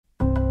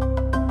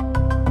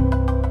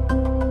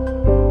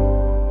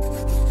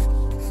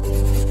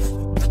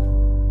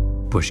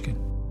Pushkin.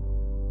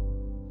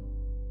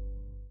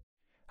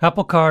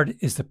 Apple Card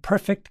is the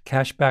perfect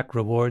cashback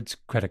rewards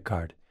credit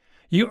card.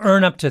 You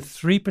earn up to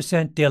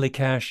 3% daily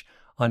cash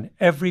on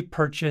every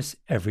purchase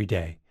every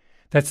day.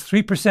 That's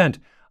 3%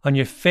 on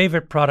your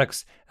favorite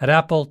products at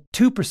Apple,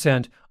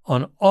 2%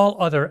 on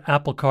all other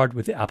Apple Card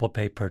with Apple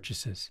Pay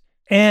purchases,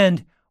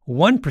 and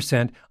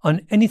 1%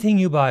 on anything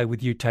you buy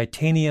with your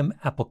titanium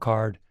Apple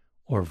Card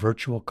or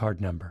virtual card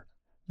number.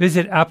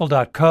 Visit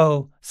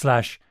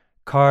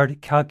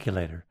apple.co/card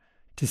calculator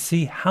to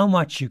see how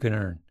much you can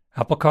earn.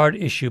 Apple Card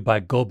issued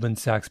by Goldman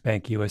Sachs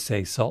Bank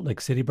USA Salt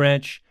Lake City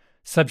branch,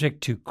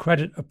 subject to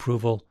credit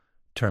approval.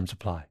 Terms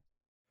apply.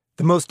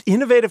 The most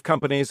innovative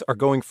companies are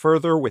going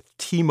further with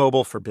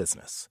T-Mobile for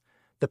Business.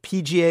 The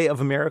PGA of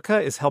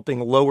America is helping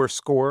lower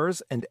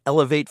scores and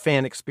elevate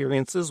fan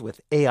experiences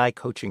with AI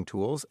coaching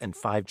tools and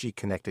 5G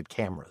connected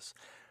cameras.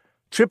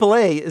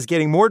 AAA is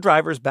getting more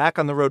drivers back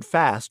on the road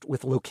fast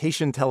with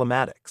location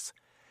telematics.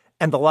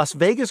 And the Las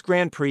Vegas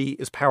Grand Prix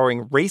is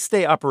powering race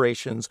day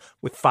operations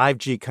with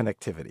 5G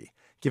connectivity,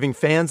 giving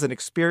fans an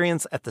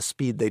experience at the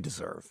speed they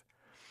deserve.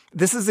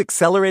 This is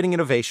accelerating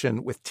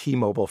innovation with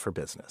T-Mobile for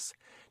Business.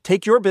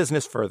 Take your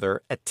business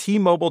further at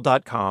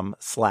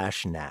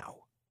T-Mobile.com/now.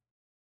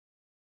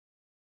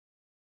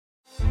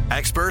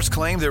 Experts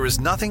claim there is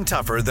nothing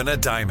tougher than a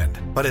diamond.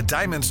 But at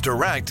Diamonds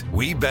Direct,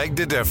 we beg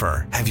to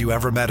differ. Have you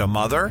ever met a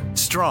mother?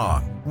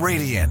 Strong,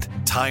 radiant,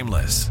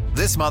 timeless.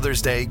 This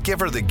Mother's Day, give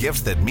her the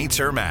gift that meets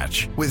her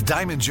match. With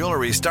diamond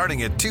jewelry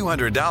starting at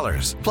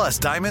 $200. Plus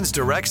Diamonds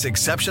Direct's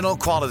exceptional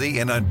quality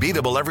and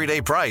unbeatable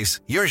everyday price,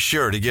 you're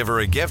sure to give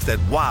her a gift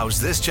that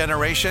wows this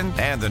generation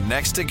and the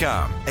next to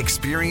come.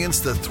 Experience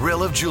the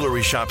thrill of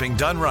jewelry shopping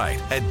done right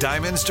at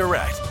Diamonds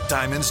Direct.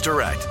 Diamonds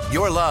Direct.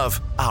 Your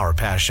love, our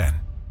passion.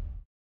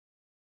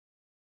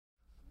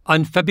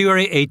 On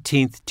February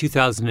 18th,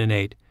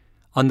 2008,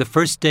 on the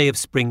first day of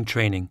spring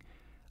training,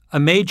 a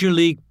Major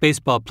League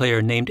Baseball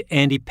player named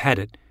Andy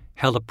Pettitte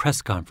held a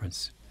press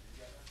conference.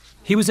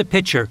 He was a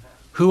pitcher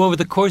who, over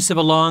the course of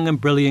a long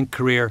and brilliant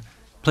career,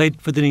 played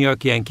for the New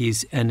York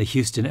Yankees and the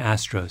Houston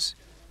Astros.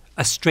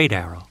 A straight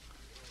arrow,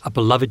 a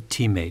beloved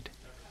teammate,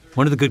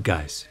 one of the good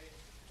guys.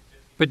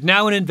 But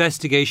now an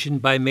investigation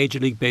by Major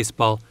League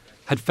Baseball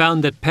had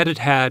found that Pettitte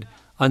had,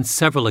 on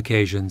several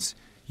occasions,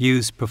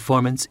 used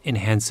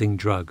performance-enhancing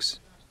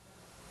drugs.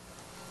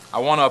 I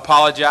want to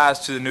apologize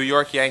to the New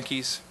York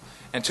Yankees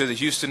and to the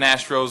Houston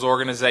Astros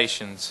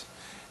organizations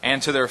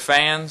and to their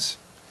fans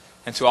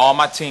and to all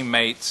my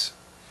teammates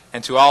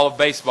and to all of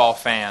baseball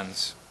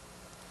fans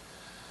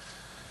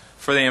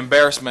for the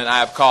embarrassment I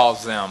have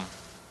caused them.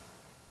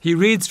 He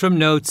reads from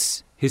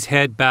notes, his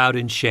head bowed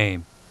in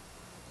shame.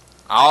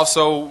 I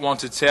also want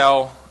to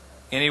tell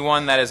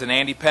anyone that is an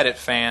Andy Pettitte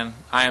fan,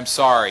 I am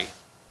sorry.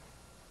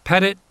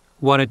 Pettitte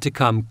wanted to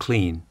come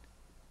clean.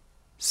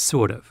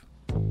 Sort of.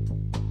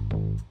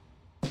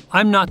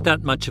 I'm not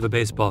that much of a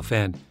baseball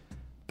fan,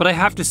 but I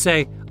have to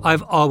say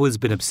I've always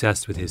been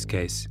obsessed with his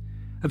case.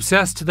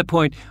 Obsessed to the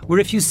point where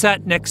if you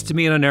sat next to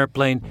me on an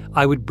airplane,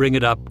 I would bring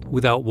it up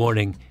without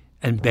warning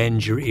and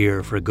bend your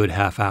ear for a good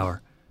half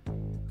hour.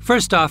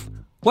 First off,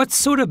 what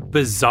sort of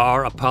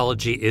bizarre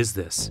apology is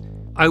this?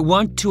 I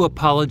want to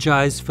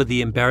apologize for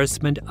the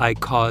embarrassment I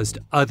caused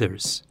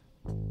others.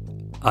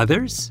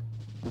 Others?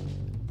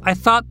 I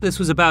thought this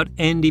was about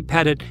Andy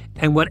Pettitte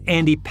and what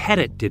Andy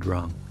Pettitte did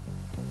wrong.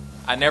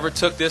 I never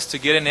took this to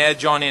get an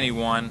edge on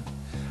anyone.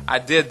 I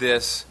did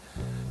this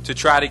to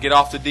try to get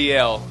off the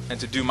DL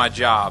and to do my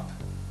job.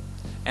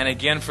 And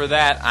again, for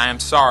that, I am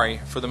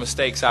sorry for the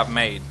mistakes I've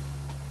made.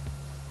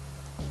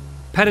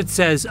 Pettitte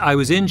says, I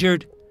was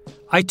injured.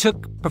 I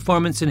took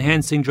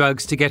performance-enhancing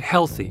drugs to get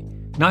healthy,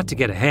 not to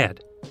get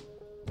ahead.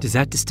 Does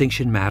that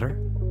distinction matter?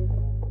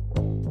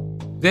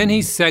 Then he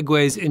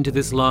segues into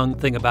this long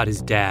thing about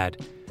his dad,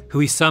 who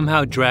he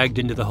somehow dragged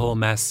into the whole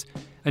mess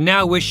and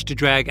now wished to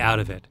drag out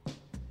of it.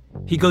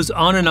 He goes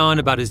on and on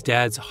about his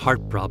dad's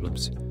heart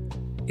problems.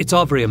 It's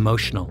all very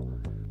emotional,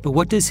 but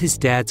what does his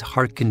dad's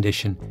heart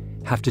condition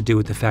have to do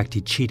with the fact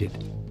he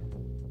cheated?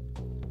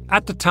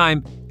 At the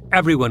time,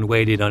 everyone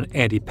weighed in on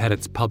Andy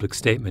Pettitte's public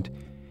statement,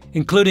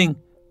 including,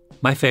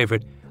 my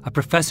favorite, a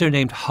professor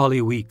named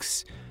Holly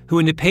Weeks, who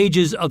in the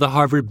pages of the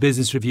Harvard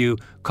Business Review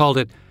called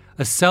it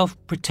a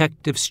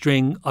self-protective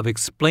string of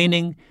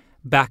explaining,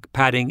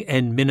 back-patting,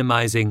 and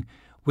minimizing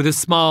with a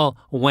small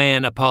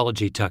wan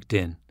apology tucked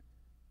in.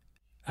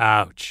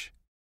 Ouch.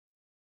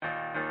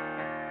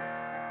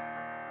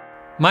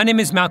 My name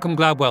is Malcolm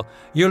Gladwell.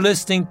 You're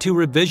listening to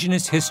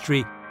Revisionist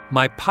History,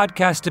 my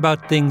podcast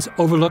about things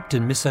overlooked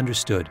and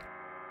misunderstood.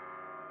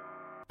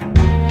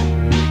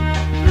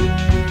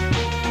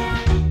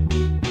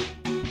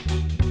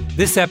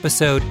 This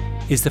episode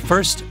is the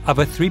first of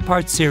a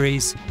three-part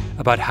series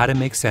about how to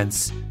make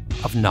sense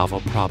of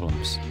novel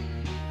problems.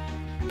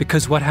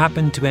 Because what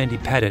happened to Andy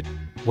Pettitte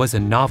was a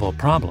novel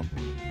problem.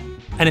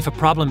 And if a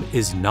problem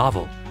is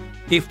novel,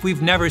 if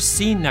we've never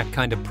seen that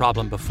kind of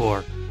problem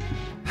before,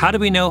 how do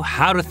we know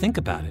how to think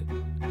about it?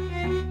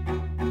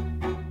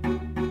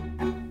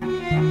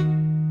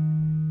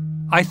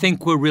 I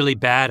think we're really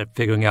bad at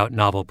figuring out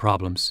novel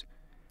problems.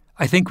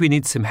 I think we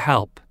need some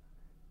help.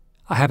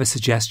 I have a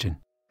suggestion.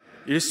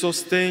 Il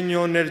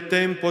sostegno nel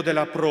tempo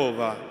della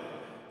prova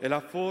e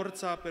la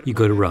forza per You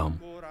go to Rome,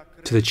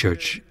 to the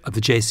Church of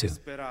the Gesù.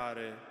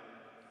 sperare.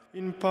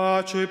 In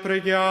pace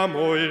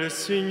preghiamo il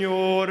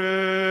Signore.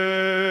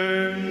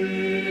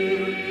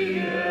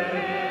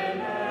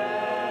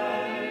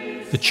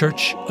 The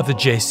Church of the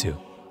Gesù.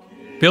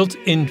 Built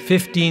in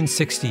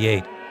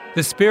 1568,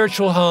 the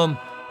spiritual home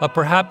of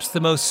perhaps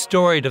the most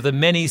storied of the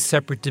many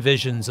separate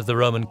divisions of the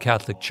Roman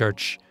Catholic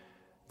Church,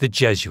 the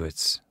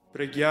Jesuits.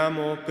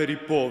 Preghiamo per I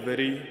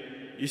poveri,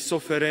 I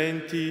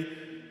sofferenti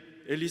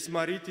e gli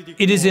smarriti di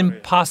It is cuore.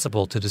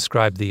 impossible to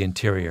describe the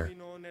interior.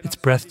 It's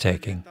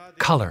breathtaking.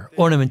 Color,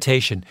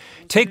 ornamentation.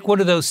 Take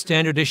one of those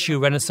standard-issue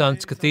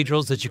Renaissance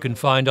cathedrals that you can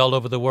find all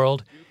over the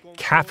world,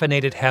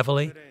 caffeinated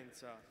heavily.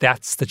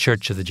 That's the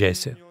Church of the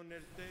Gesù.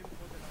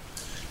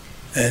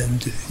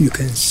 And you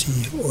can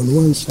see on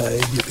one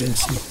side, you can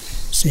see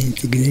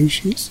Saint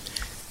Ignatius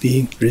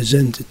being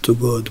presented to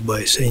God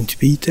by Saint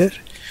Peter.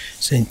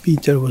 Saint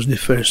Peter was the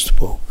first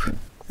pope,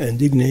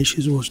 and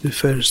Ignatius was the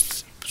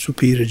first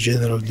superior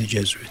general of the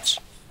Jesuits.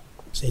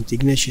 Saint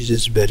Ignatius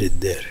is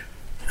buried there,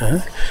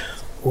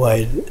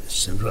 while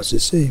Saint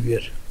Francis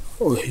Xavier,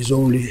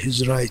 only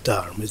his right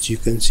arm, as you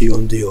can see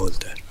on the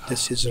altar.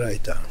 That's his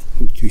right arm,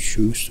 which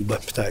he used to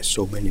baptize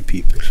so many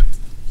people.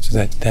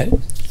 So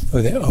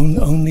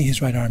only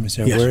his right arm is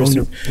there. Yes,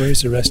 Where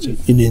is the rest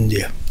of? In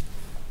India.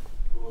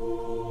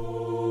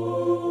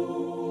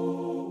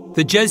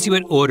 The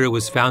Jesuit order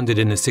was founded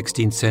in the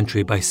 16th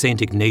century by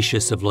Saint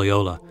Ignatius of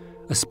Loyola,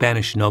 a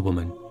Spanish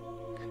nobleman.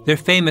 They're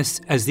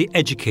famous as the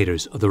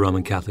educators of the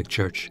Roman Catholic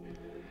Church.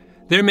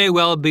 There may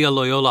well be a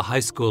Loyola high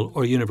school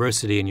or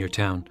university in your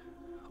town,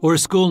 or a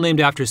school named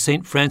after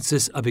St.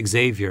 Francis of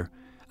Xavier,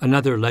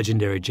 another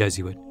legendary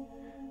Jesuit.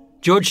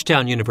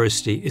 Georgetown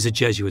University is a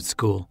Jesuit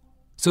school.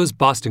 So is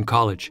Boston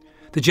College.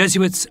 The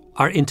Jesuits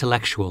are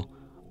intellectual,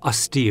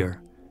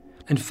 austere.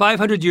 And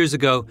 500 years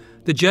ago,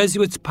 the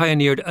Jesuits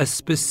pioneered a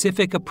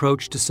specific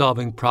approach to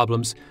solving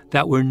problems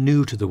that were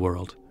new to the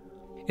world.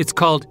 It's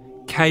called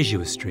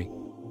casuistry.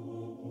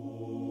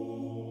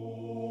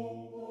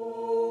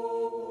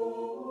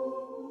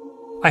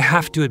 I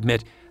have to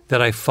admit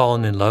that I've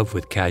fallen in love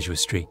with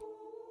casuistry.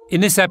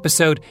 In this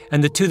episode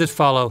and the two that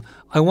follow,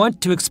 I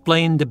want to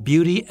explain the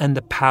beauty and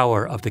the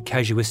power of the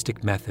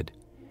casuistic method.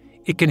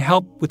 It can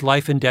help with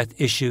life and death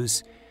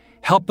issues,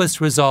 help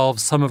us resolve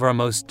some of our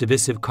most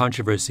divisive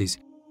controversies,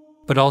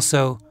 but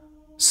also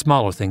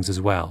smaller things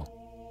as well.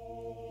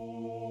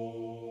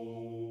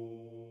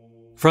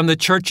 From the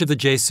Church of the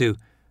Gesù,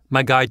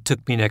 my guide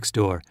took me next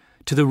door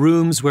to the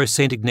rooms where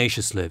St.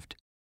 Ignatius lived.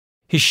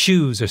 His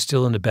shoes are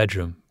still in the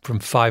bedroom from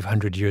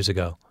 500 years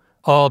ago,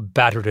 all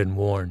battered and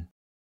worn.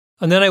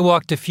 And then I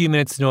walked a few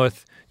minutes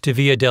north to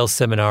Via del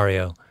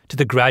Seminario, to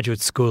the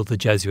graduate school of the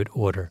Jesuit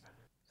order.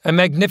 A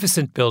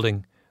magnificent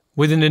building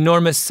with an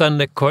enormous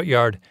sunlit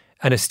courtyard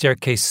and a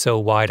staircase so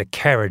wide a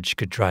carriage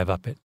could drive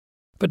up it.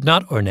 But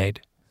not ornate,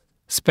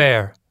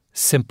 spare,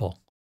 simple.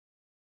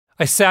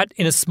 I sat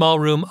in a small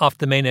room off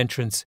the main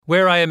entrance,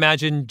 where I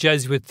imagine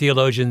Jesuit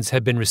theologians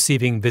had been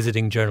receiving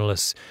visiting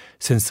journalists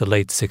since the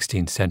late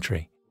 16th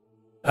century.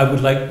 I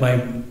would like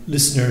my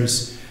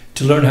listeners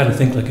to learn how to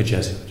think like a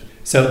Jesuit.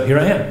 So here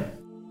I am.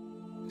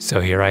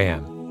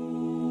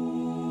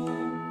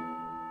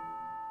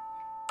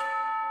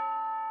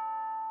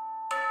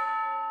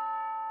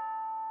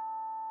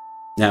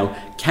 Now,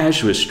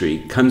 casuistry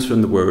comes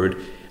from the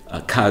word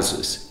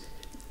casus.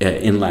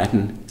 In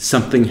Latin,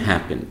 something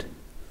happened.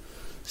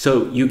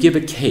 So you give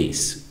a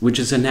case, which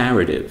is a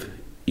narrative.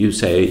 You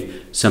say,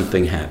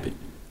 something happened.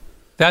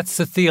 That's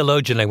the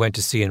theologian I went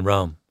to see in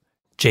Rome,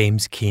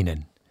 James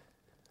Keenan.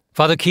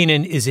 Father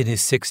Keenan is in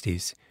his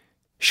 60s,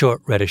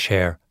 short reddish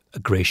hair, a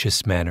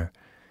gracious manner.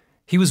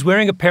 He was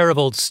wearing a pair of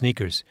old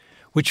sneakers,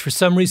 which for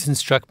some reason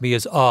struck me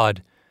as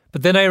odd,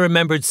 but then I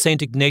remembered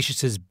St.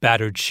 Ignatius's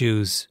battered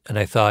shoes, and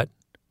I thought,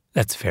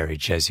 that's very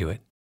Jesuit.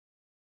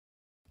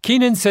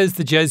 Keenan says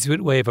the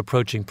Jesuit way of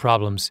approaching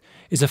problems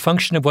is a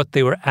function of what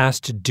they were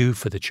asked to do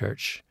for the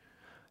Church.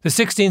 The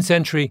 16th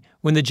century,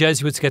 when the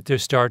Jesuits get their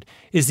start,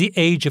 is the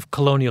age of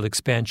colonial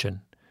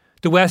expansion.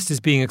 The West is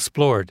being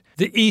explored.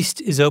 The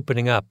East is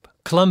opening up.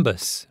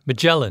 Columbus,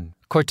 Magellan,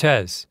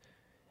 Cortez.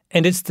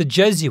 And it's the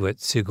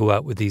Jesuits who go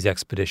out with these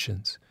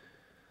expeditions.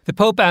 The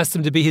Pope asked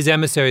them to be his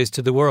emissaries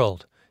to the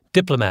world,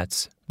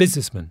 diplomats,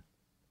 businessmen.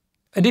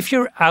 And if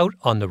you're out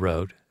on the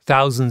road,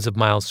 thousands of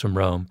miles from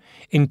Rome,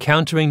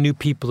 encountering new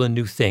people and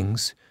new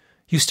things,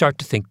 you start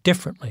to think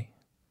differently.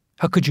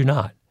 How could you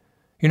not?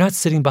 You're not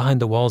sitting behind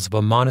the walls of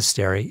a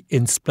monastery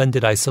in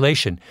splendid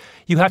isolation.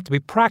 You have to be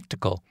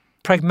practical,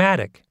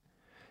 pragmatic.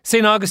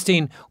 St.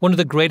 Augustine, one of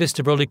the greatest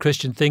of early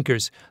Christian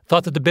thinkers,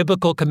 thought that the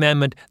biblical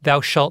commandment,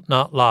 thou shalt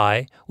not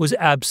lie, was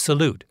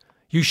absolute.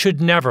 You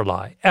should never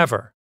lie,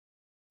 ever.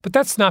 But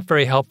that's not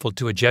very helpful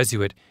to a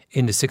Jesuit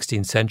in the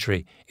 16th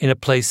century in a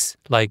place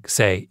like,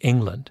 say,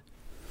 England.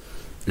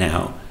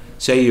 Now,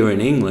 say you're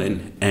in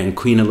England and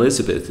Queen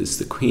Elizabeth is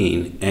the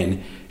queen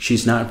and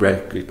she's not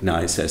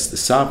recognized as the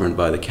sovereign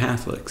by the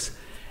Catholics.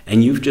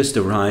 And you've just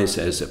arrived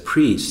as a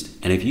priest,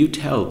 and if you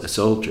tell a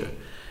soldier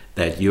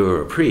that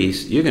you're a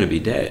priest, you're going to be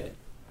dead.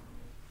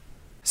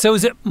 So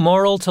is it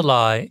moral to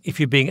lie if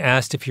you're being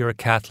asked if you're a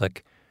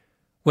Catholic,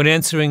 when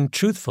answering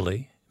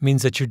truthfully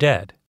means that you're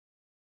dead?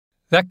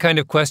 That kind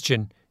of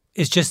question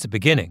is just the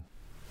beginning.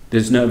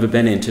 There's never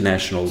been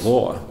international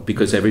law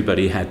because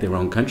everybody had their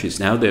own countries.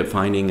 Now they're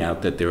finding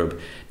out that there are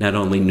not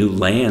only new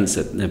lands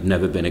that have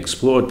never been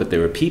explored, but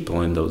there are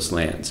people in those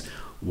lands.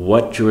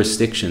 What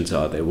jurisdictions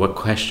are there? What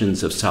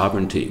questions of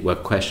sovereignty?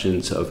 What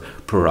questions of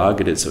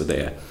prerogatives are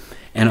there?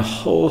 And a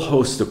whole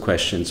host of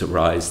questions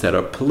arise that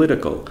are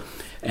political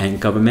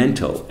and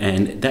governmental.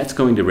 And that's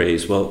going to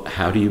raise, well,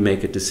 how do you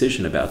make a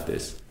decision about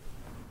this?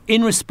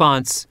 In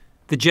response,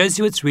 the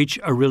Jesuits reach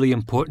a really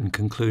important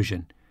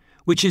conclusion,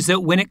 which is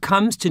that when it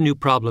comes to new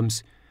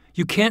problems,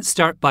 you can't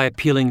start by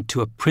appealing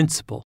to a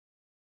principle.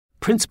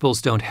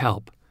 Principles don't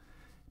help,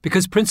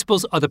 because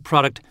principles are the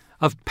product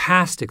of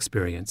past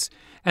experience,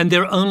 and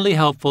they're only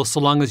helpful so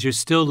long as you're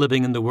still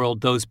living in the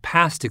world those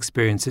past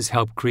experiences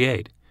help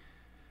create.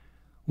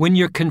 When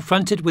you're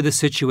confronted with a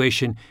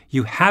situation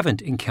you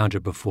haven't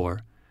encountered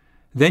before,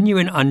 then you're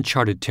in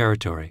uncharted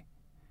territory.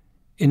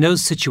 In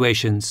those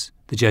situations,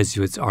 the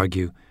Jesuits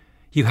argue,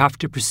 you have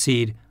to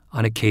proceed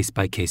on a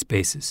case-by-case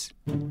basis.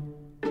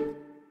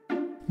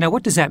 Now,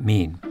 what does that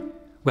mean?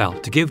 Well,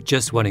 to give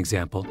just one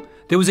example,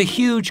 there was a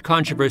huge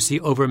controversy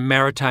over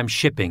maritime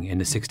shipping in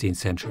the 16th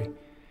century.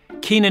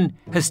 Keenan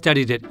has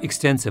studied it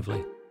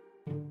extensively.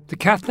 The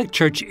Catholic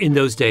Church in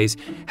those days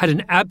had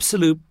an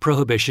absolute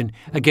prohibition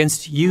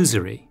against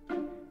usury.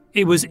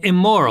 It was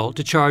immoral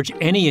to charge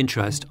any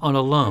interest on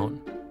a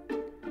loan.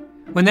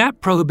 When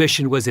that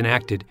prohibition was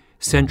enacted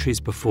centuries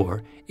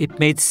before, it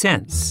made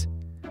sense.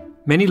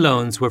 Many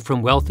loans were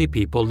from wealthy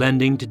people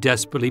lending to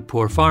desperately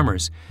poor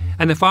farmers,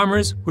 and the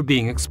farmers were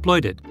being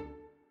exploited.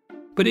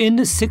 But in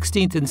the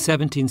 16th and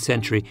 17th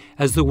century,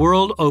 as the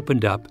world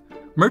opened up,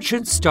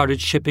 merchants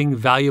started shipping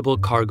valuable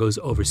cargoes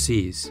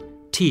overseas: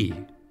 tea,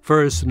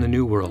 furs from the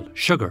New World,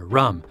 sugar,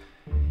 rum,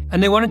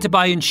 and they wanted to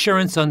buy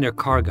insurance on their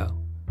cargo.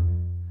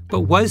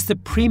 But was the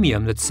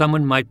premium that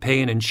someone might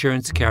pay an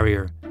insurance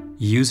carrier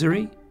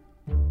usury?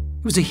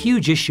 It was a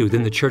huge issue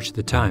within the church at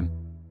the time.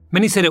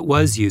 Many said it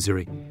was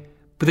usury,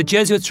 but the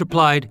Jesuits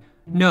replied,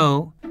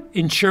 no,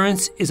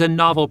 insurance is a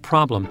novel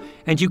problem,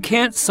 and you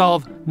can't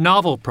solve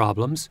novel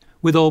problems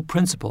with old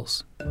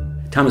principles.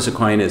 Thomas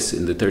Aquinas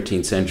in the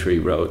 13th century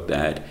wrote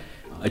that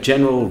a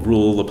general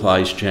rule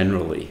applies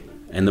generally,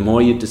 and the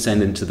more you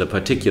descend into the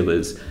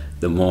particulars,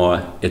 the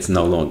more it's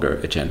no longer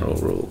a general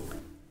rule.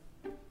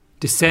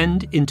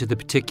 Descend into the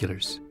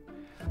particulars.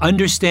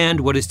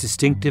 Understand what is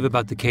distinctive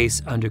about the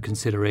case under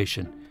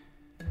consideration.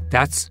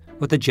 That's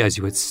what the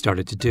Jesuits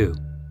started to do.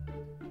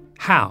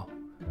 How?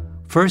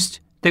 First,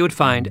 they would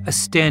find a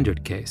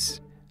standard case.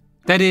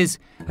 That is,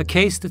 a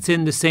case that's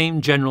in the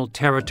same general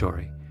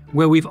territory,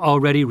 where we've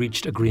already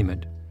reached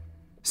agreement.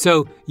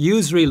 So,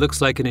 usury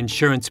looks like an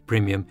insurance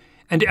premium,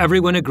 and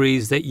everyone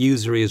agrees that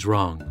usury is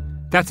wrong.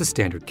 That's a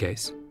standard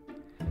case.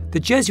 The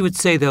Jesuits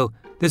say, though,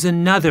 there's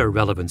another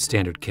relevant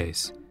standard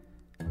case.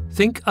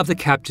 Think of the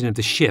captain of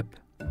the ship.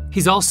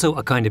 He's also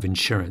a kind of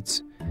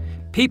insurance.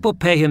 People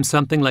pay him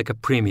something like a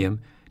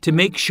premium to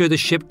make sure the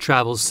ship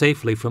travels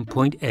safely from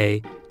point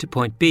A to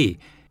point B,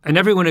 and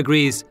everyone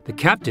agrees the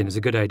captain is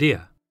a good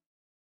idea.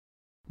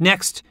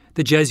 Next,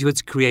 the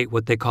Jesuits create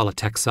what they call a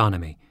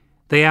taxonomy.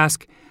 They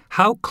ask,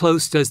 how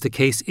close does the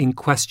case in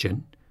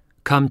question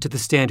come to the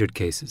standard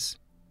cases?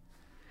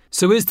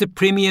 So is the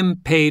premium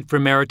paid for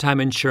maritime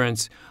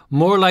insurance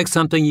more like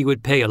something you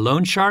would pay a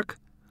loan shark,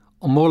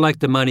 or more like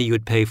the money you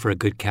would pay for a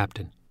good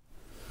captain?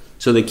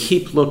 So they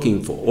keep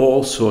looking for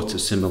all sorts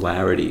of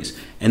similarities,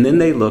 and then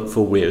they look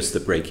for where's the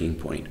breaking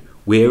point.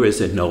 Where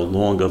is it no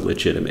longer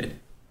legitimate?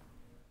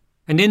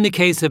 And in the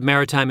case of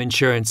maritime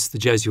insurance, the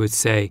Jesuits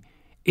say,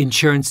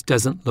 insurance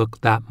doesn't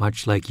look that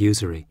much like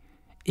usury.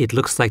 It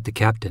looks like the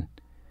captain.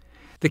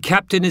 The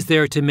captain is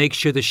there to make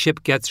sure the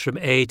ship gets from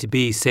A to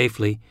B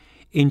safely.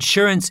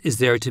 Insurance is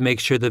there to make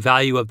sure the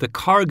value of the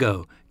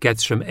cargo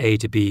gets from A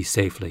to B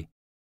safely.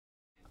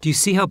 Do you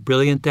see how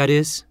brilliant that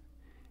is?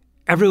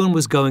 Everyone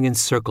was going in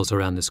circles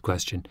around this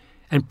question,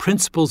 and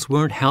principles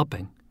weren't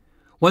helping.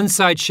 One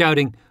side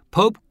shouting,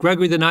 Pope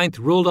Gregory IX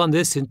ruled on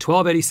this in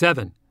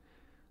 1287.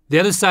 The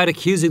other side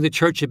accusing the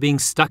church of being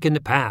stuck in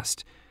the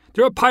past.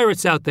 There are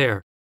pirates out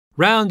there.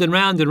 Round and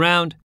round and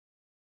round.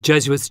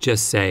 Jesuits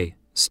just say,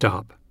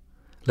 stop.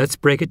 Let's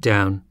break it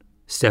down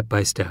step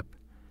by step.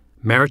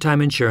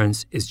 Maritime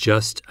insurance is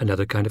just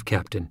another kind of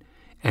captain,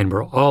 and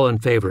we're all in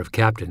favor of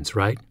captains,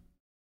 right?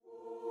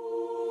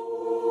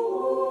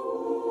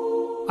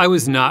 I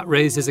was not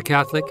raised as a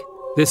Catholic.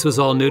 This was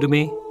all new to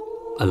me.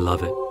 I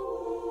love it.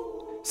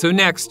 So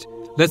next,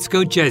 let's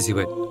go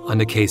Jesuit on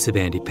the case of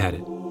Andy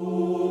Pettit.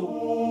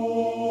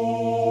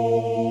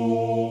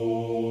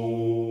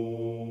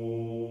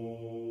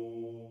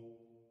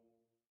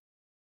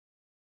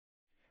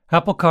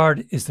 Apple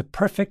Card is the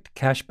perfect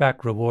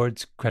cashback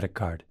rewards credit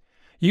card.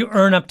 You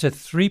earn up to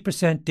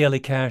 3% daily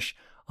cash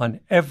on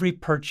every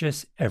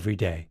purchase every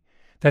day.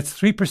 That's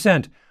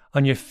 3%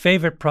 on your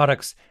favorite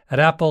products at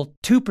Apple,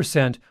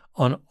 2%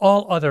 on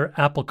all other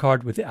Apple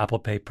Card with Apple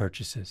Pay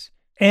purchases,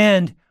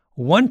 and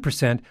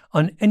 1%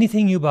 on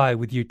anything you buy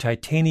with your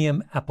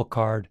titanium Apple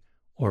Card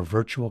or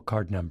virtual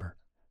card number.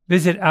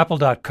 Visit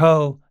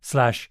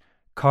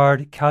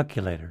apple.co/card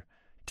calculator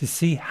to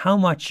see how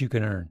much you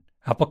can earn.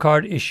 Apple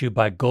Card issued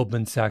by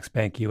Goldman Sachs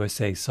Bank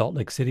USA Salt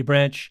Lake City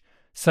branch,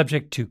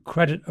 subject to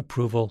credit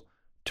approval.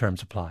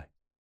 Terms apply.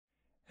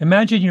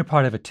 Imagine you're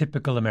part of a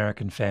typical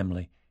American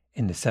family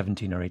in the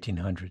 17 or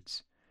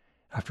 1800s.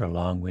 After a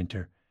long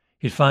winter,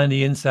 you'd find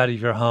the inside of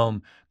your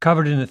home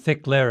covered in a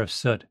thick layer of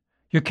soot.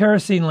 Your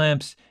kerosene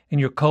lamps and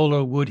your coal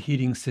or wood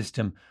heating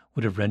system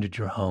would have rendered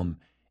your home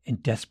in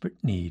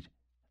desperate need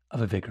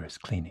of a vigorous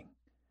cleaning.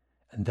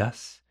 And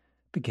thus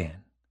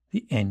began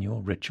the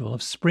annual ritual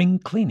of spring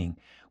cleaning,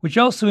 which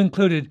also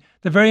included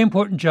the very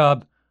important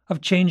job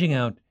of changing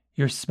out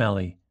your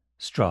smelly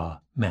straw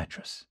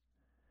mattress.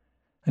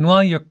 And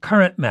while your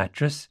current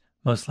mattress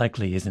most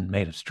likely isn't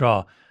made of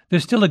straw,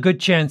 there's still a good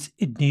chance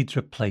it needs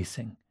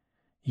replacing.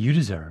 You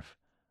deserve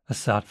a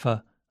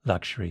Saatva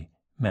luxury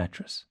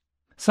mattress.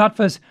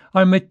 Saatvas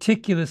are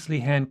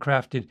meticulously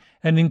handcrafted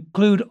and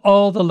include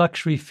all the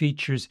luxury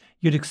features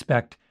you'd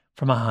expect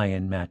from a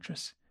high-end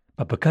mattress.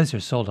 But because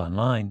they're sold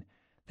online,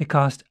 they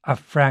cost a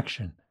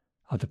fraction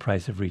of the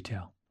price of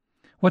retail.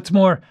 What's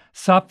more,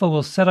 Saatva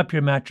will set up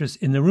your mattress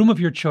in the room of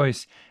your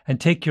choice and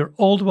take your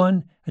old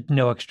one at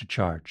no extra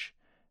charge.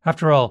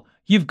 After all,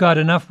 you've got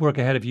enough work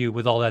ahead of you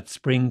with all that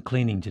spring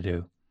cleaning to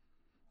do.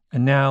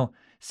 And now,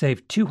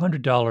 save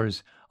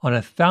 $200 on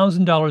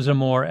 $1,000 or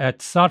more at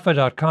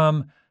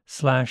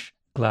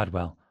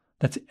saatva.com/Gladwell.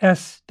 That's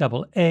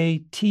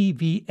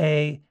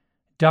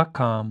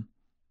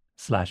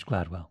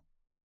SAATVA.com/Gladwell.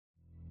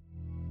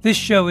 This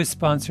show is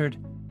sponsored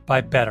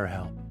by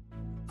BetterHelp.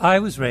 I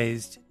was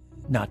raised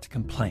not to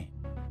complain.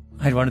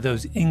 I had one of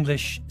those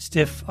English,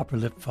 stiff upper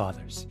lip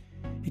fathers.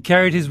 He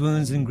carried his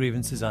wounds and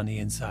grievances on the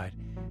inside,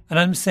 and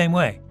I'm the same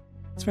way.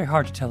 It's very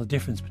hard to tell the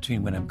difference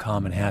between when I'm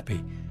calm and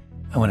happy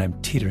and when I'm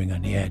teetering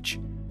on the edge.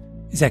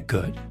 Is that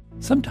good?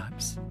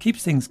 Sometimes.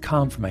 Keeps things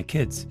calm for my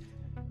kids.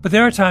 But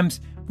there are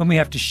times when we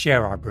have to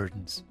share our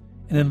burdens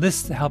and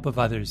enlist the help of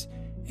others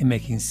in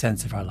making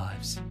sense of our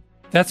lives.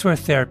 That's where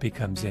therapy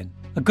comes in.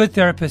 A good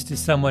therapist is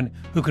someone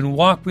who can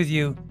walk with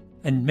you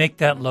and make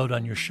that load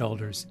on your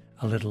shoulders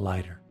a little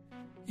lighter.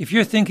 If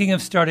you're thinking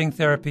of starting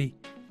therapy,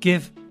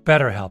 give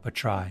BetterHelp a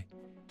try.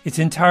 It's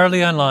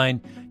entirely online,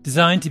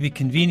 designed to be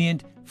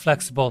convenient,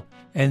 flexible,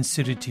 and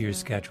suited to your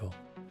schedule.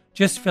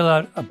 Just fill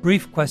out a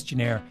brief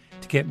questionnaire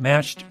to get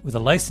matched with a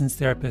licensed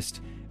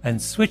therapist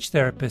and switch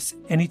therapists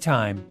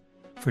anytime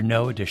for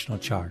no additional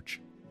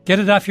charge. Get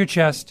it off your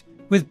chest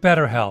with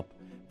BetterHelp.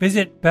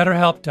 Visit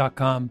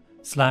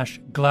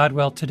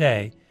BetterHelp.com/Gladwell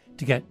today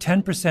to get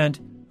 10%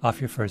 off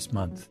your first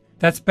month.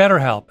 That's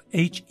BetterHelp,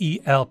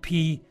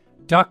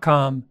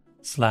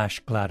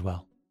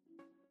 HELP.com/Gladwell.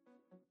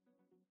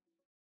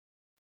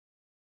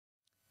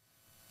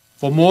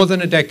 For more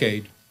than a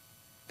decade,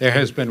 there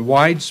has been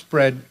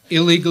widespread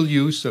illegal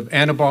use of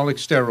anabolic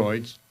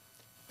steroids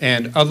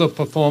and other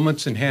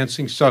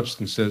performance-enhancing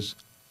substances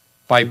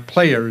by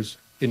players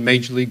in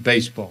Major League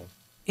Baseball.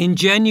 In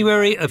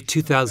January of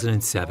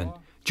 2007,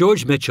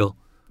 George Mitchell,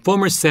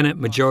 former Senate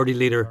Majority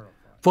Leader,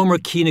 former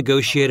key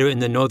negotiator in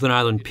the Northern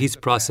Ireland peace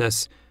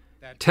process,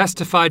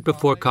 testified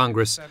before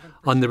Congress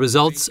on the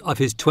results of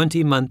his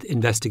 20-month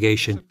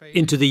investigation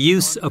into the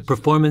use of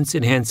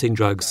performance-enhancing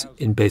drugs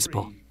in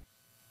baseball.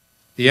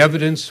 The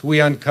evidence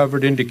we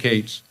uncovered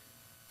indicates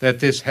that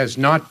this has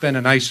not been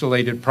an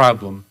isolated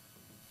problem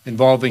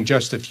involving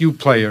just a few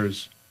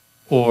players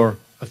or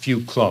a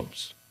few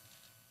clubs.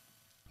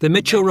 The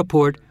Mitchell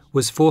report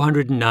was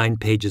 409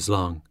 pages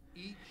long.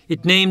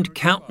 It named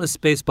countless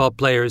baseball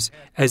players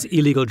as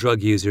illegal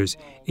drug users,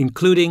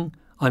 including,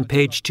 on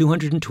page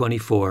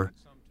 224,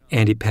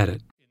 Andy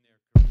Pettitte.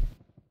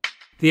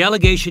 The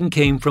allegation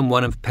came from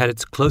one of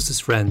Pettitte's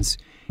closest friends,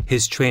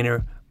 his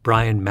trainer,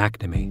 Brian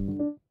McNamee.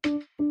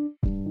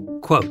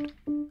 Quote,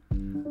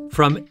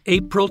 from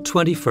April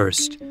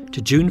 21st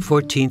to June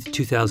 14th,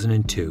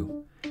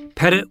 2002,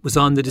 Pettitte was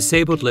on the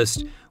disabled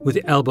list with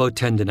elbow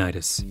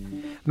tendinitis.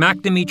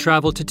 McNamee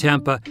traveled to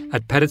Tampa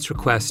at Pettitte's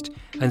request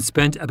and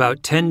spent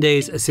about 10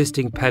 days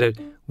assisting Pettitte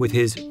with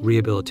his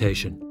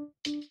rehabilitation.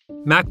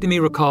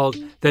 McNamee recalled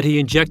that he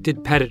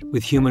injected Pettitte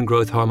with human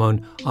growth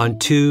hormone on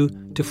 2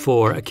 to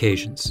 4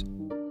 occasions.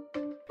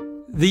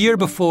 The year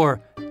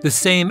before, the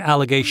same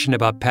allegation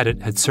about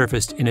Pettitte had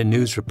surfaced in a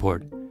news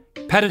report.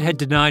 Pettitte had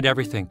denied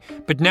everything,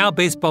 but now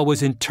baseball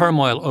was in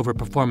turmoil over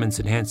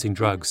performance-enhancing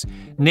drugs.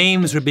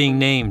 Names were being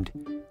named.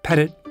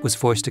 Pettitte was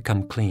forced to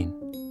come clean.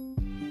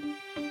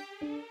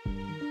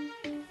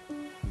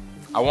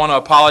 I want to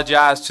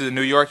apologize to the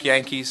New York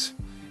Yankees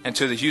and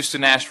to the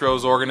Houston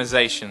Astros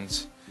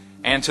organizations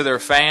and to their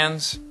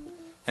fans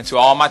and to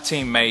all my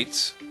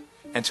teammates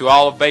and to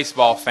all of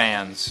baseball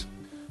fans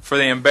for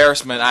the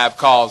embarrassment I have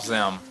caused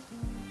them.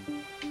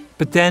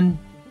 But then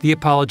the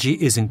apology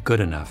isn't good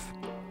enough.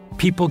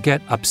 People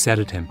get upset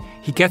at him.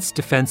 He gets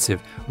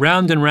defensive.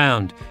 Round and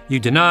round. You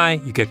deny,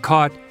 you get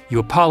caught, You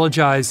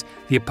apologize,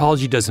 the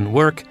apology doesn't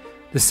work,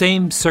 the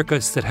same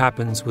circus that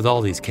happens with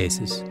all these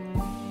cases.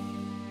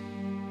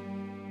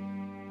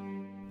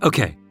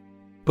 Okay,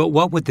 but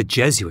what would the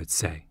Jesuits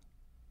say?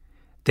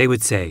 They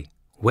would say,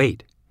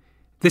 wait,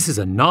 this is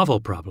a novel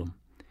problem.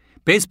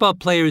 Baseball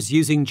players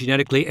using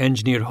genetically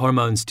engineered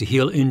hormones to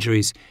heal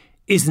injuries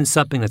isn't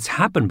something that's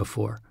happened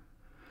before.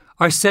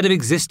 Our set of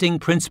existing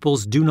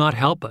principles do not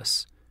help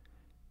us.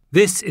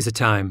 This is a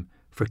time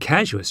for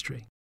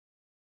casuistry.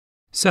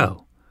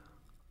 So,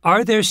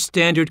 are there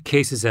standard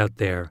cases out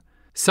there,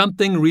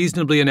 something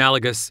reasonably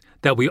analogous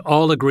that we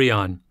all agree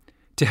on,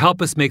 to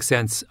help us make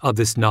sense of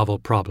this novel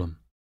problem?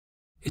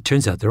 It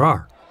turns out there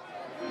are.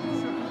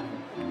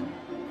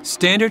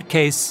 Standard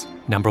case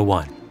number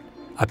 1.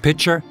 A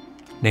pitcher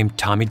named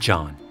Tommy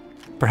John.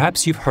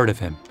 Perhaps you've heard of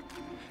him.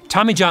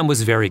 Tommy John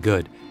was very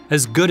good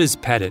as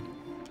Pettit.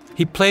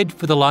 He played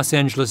for the Los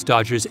Angeles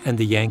Dodgers and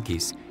the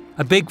Yankees,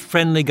 a big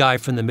friendly guy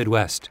from the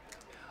Midwest.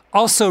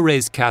 Also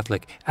raised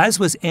Catholic, as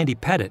was Andy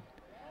Pettit.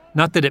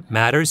 Not that it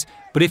matters,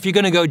 but if you're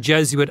going to go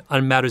Jesuit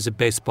on matters of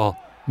baseball,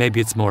 maybe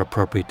it's more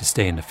appropriate to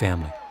stay in the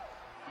family.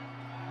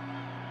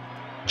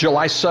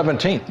 July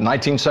 17th,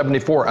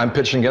 1974, I'm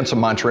pitching against the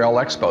Montreal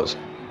Expos.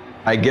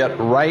 I get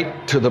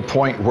right to the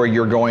point where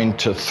you're going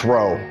to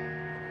throw,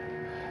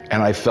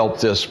 and I felt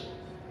this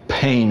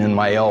pain in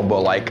my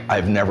elbow like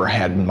I've never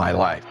had in my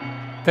life.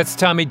 That's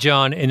Tommy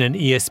John in an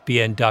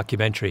ESPN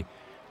documentary,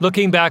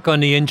 looking back on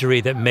the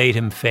injury that made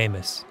him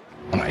famous.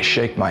 And I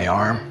shake my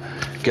arm,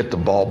 get the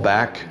ball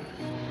back,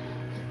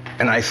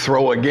 and I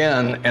throw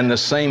again, and the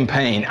same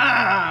pain.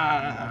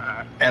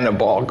 And the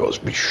ball goes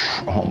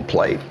home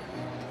plate.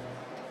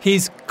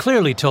 He's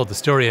clearly told the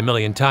story a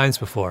million times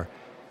before.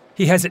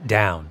 He has it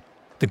down.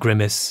 The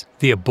grimace,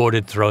 the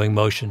aborted throwing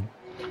motion.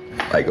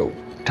 I go,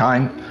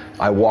 time.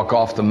 I walk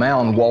off the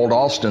mound. Walt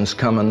Alston's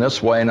coming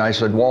this way, and I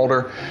said,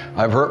 Walter,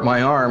 I've hurt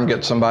my arm.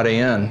 Get somebody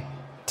in.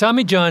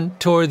 Tommy John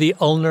tore the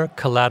ulnar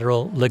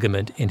collateral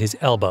ligament in his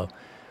elbow,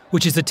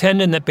 which is a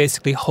tendon that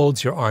basically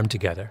holds your arm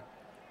together.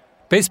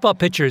 Baseball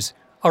pitchers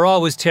are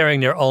always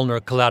tearing their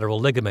ulnar collateral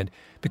ligament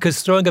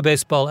because throwing a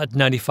baseball at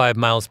 95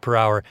 miles per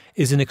hour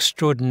is an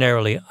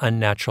extraordinarily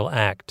unnatural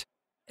act.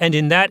 And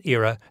in that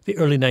era, the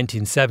early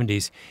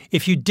 1970s,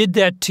 if you did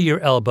that to your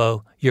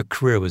elbow, your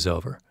career was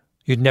over.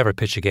 You'd never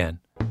pitch again.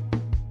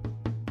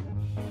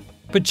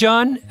 But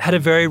John had a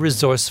very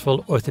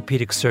resourceful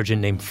orthopedic surgeon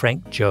named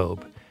Frank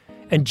Jobe.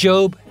 And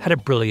Jobe had a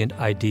brilliant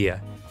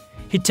idea.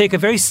 He'd take a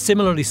very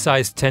similarly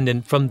sized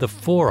tendon from the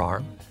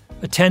forearm,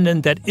 a tendon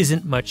that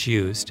isn't much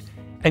used,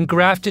 and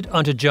graft it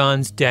onto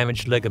John's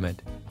damaged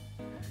ligament.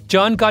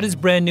 John got his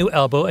brand new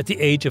elbow at the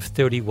age of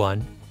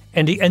 31,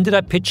 and he ended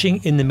up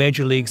pitching in the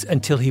major leagues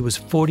until he was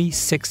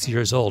 46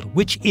 years old,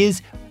 which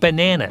is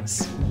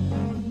bananas.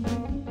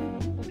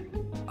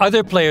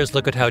 Other players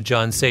look at how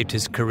John saved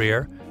his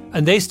career,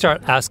 and they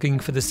start asking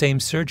for the same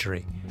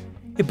surgery.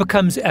 It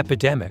becomes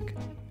epidemic.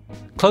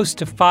 Close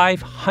to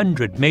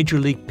 500 major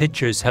league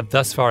pitchers have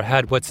thus far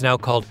had what's now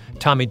called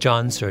Tommy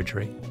John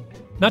surgery,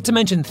 not to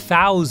mention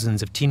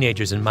thousands of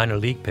teenagers and minor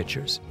league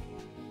pitchers.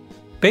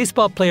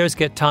 Baseball players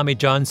get Tommy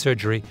John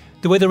surgery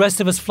the way the rest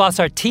of us floss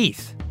our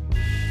teeth.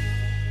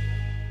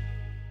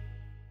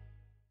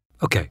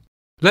 Okay,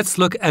 let's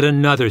look at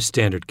another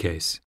standard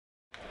case.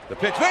 The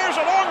pitch, there's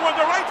a long one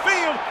to right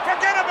field.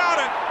 Forget about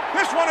it.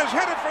 This one is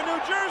headed for New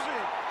Jersey.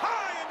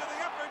 High into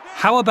the upper deck.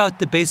 How about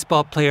the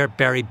baseball player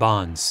Barry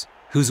Bonds,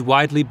 who's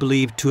widely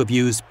believed to have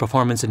used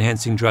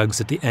performance-enhancing drugs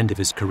at the end of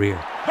his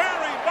career?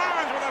 Barry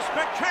Bonds with a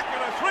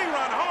spectacular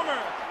 3-run homer.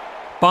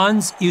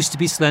 Bonds used to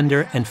be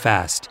slender and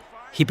fast.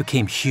 He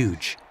became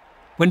huge.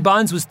 When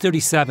Bonds was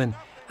 37,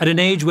 at an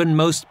age when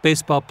most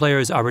baseball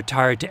players are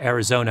retired to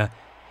Arizona,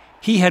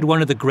 he had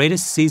one of the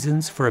greatest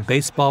seasons for a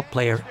baseball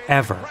player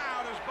ever.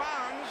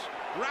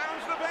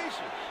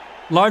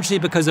 Largely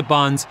because of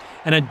Bonds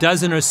and a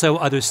dozen or so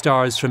other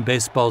stars from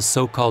baseball's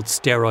so-called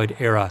steroid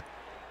era,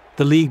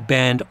 the league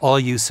banned all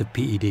use of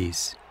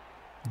PEDs.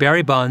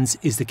 Barry Bonds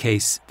is the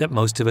case that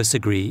most of us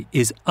agree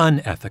is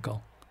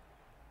unethical.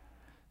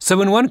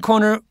 So in one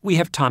corner, we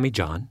have Tommy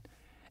John,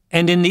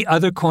 and in the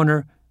other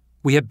corner,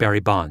 we have Barry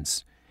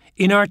Bonds.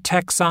 In our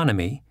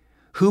taxonomy,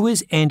 who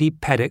is Andy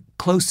Pettit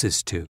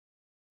closest to?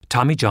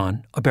 Tommy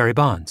John or Barry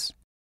Bonds?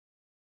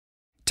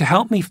 To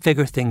help me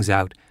figure things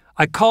out,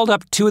 I called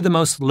up two of the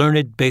most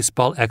learned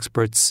baseball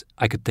experts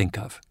I could think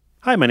of.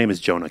 Hi, my name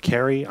is Jonah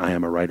Carey. I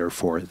am a writer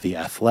for The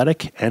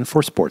Athletic and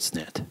for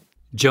Sportsnet.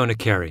 Jonah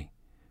Carey,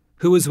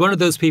 who was one of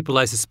those people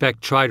I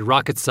suspect tried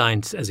rocket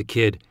science as a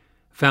kid,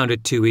 found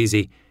it too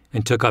easy,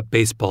 and took up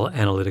baseball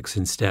analytics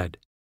instead.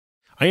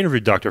 I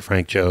interviewed Dr.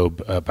 Frank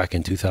Jobe back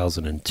in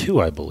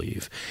 2002, I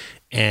believe,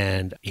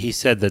 and he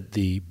said that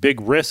the big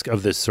risk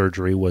of this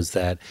surgery was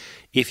that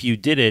if you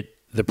did it,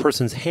 the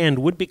person's hand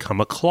would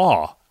become a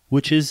claw,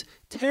 which is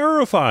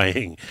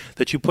terrifying,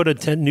 that you put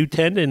a new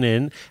tendon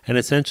in and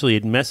essentially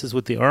it messes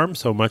with the arm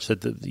so much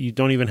that you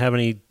don't even have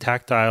any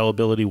tactile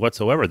ability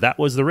whatsoever. That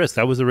was the risk.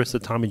 That was the risk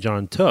that Tommy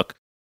John took.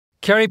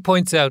 Carey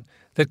points out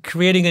that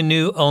creating a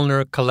new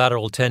ulnar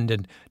collateral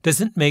tendon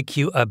doesn't make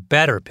you a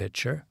better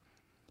pitcher.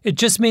 It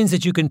just means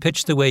that you can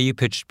pitch the way you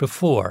pitched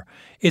before.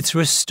 It's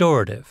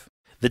restorative.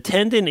 The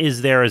tendon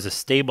is there as a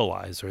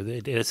stabilizer.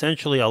 It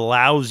essentially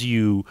allows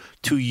you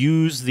to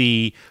use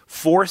the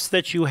force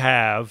that you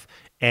have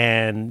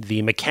and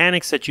the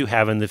mechanics that you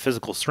have and the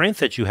physical strength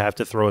that you have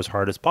to throw as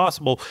hard as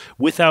possible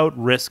without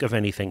risk of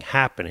anything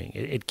happening.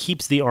 It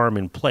keeps the arm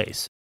in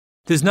place.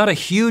 There's not a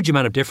huge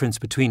amount of difference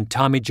between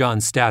Tommy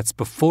John's stats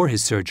before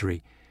his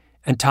surgery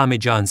and Tommy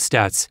John's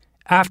stats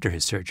after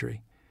his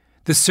surgery.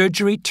 The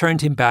surgery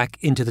turned him back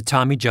into the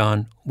Tommy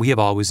John we have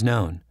always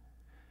known.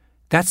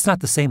 That's not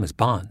the same as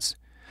Bonds.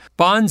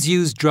 Bonds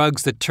used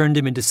drugs that turned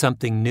him into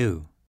something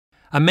new.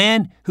 A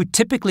man who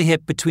typically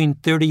hit between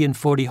 30 and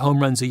 40 home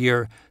runs a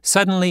year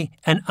suddenly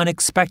and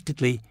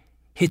unexpectedly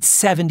hit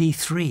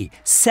 73.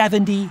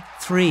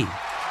 73. He is on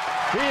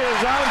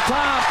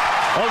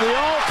top of the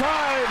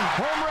all-time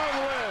home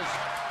run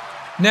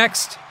list.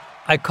 Next,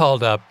 I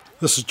called up...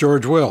 This is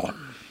George Will.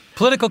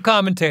 Political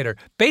commentator,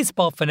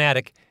 baseball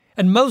fanatic,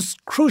 and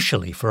most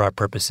crucially for our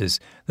purposes,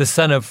 the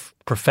son of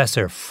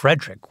Professor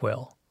Frederick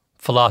Will,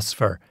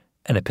 philosopher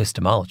and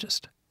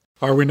epistemologist.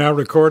 Are we now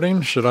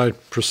recording? Should I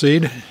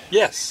proceed?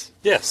 Yes,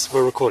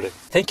 we're recording.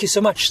 Thank you so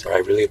much, sir. I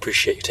really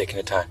appreciate you taking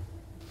the time.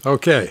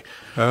 Okay.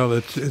 Well,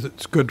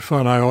 it's good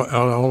fun. I'll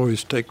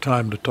always take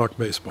time to talk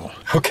baseball.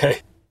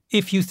 Okay.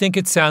 If you think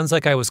it sounds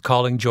like I was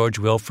calling George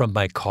Will from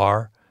my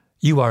car,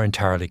 you are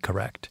entirely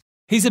correct.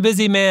 He's a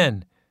busy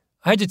man.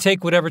 I had to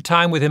take whatever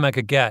time with him I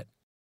could get.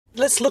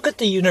 Let's look at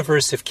the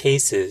universe of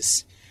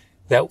cases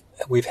that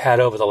we've had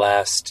over the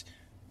last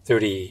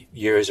 30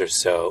 years or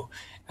so,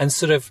 and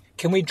sort of,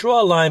 can we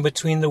draw a line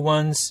between the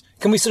ones,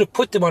 can we sort of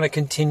put them on a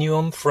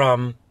continuum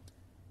from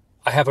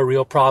I have a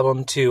real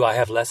problem to I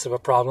have less of a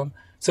problem?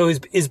 So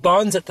is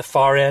Bonds at the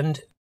far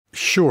end?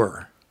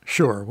 Sure.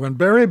 When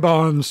Barry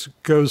Bonds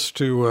goes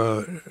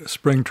to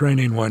spring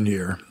training one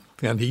year,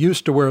 and he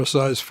used to wear a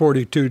size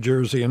 42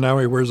 jersey, and now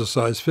he wears a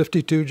size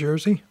 52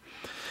 jersey,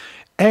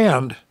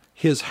 and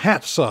his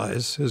hat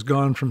size has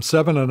gone from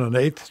 7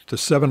 1/8 to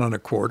 7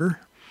 1/4.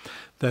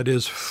 That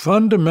is,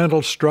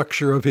 fundamental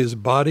structure of his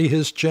body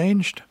has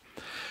changed.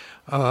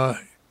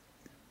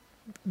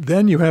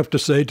 Then you have to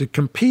say, to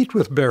compete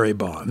with Barry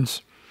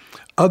Bonds,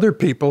 other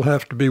people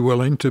have to be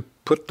willing to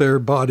put their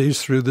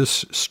bodies through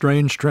this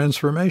strange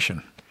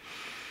transformation.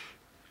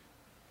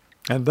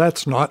 And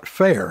that's not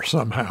fair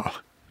somehow.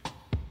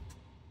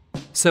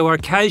 So our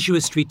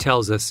casuistry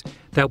tells us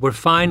that we're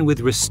fine with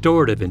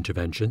restorative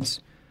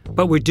interventions,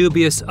 but we're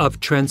dubious of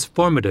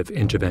transformative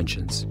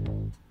interventions.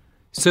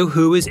 So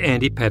who is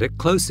Andy Pettitte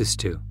closest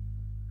to?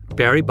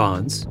 Barry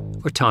Bonds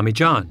or Tommy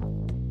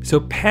John? So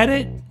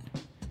Pettitte,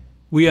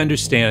 we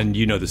understand,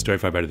 you know the story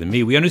far better than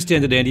me, we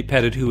understand that Andy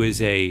Pettitte, who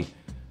is a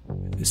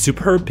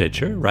superb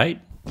pitcher, right?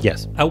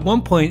 Yes. At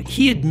one point,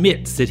 he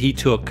admits that he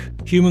took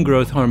human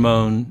growth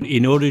hormone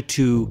in order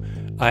to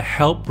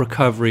help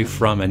recovery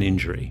from an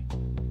injury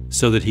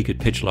so that he could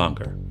pitch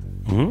longer.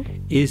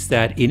 Mm-hmm. Is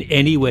that in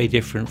any way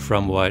different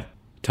from what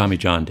Tommy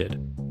John did?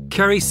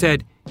 Kerry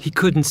said he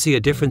couldn't see a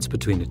difference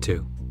between the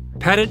two.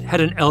 Pettitte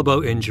had an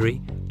elbow injury,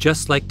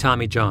 just like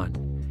Tommy John.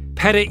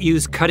 Pettitte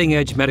used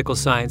cutting-edge medical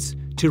science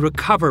to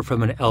recover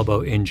from an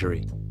elbow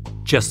injury,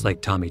 just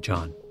like Tommy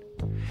John.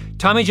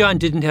 Tommy John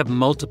didn't have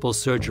multiple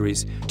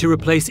surgeries to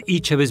replace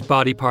each of his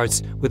body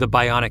parts with a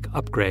bionic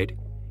upgrade.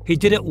 He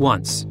did it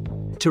once,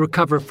 to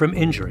recover from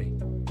injury.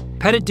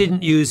 Pettitte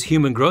didn't use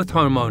human growth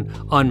hormone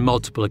on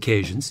multiple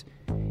occasions.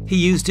 He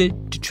used it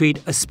to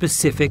treat a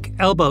specific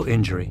elbow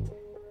injury.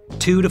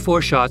 2 to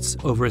 4 shots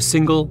over a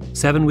single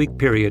 7-week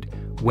period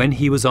when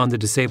he was on the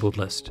disabled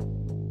list.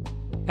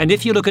 And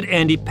if you look at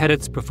Andy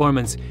Pettitte's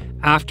performance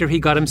after he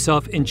got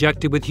himself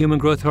injected with human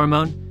growth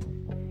hormone,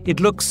 it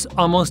looks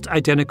almost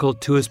identical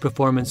to his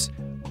performance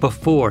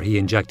before he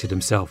injected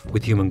himself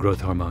with human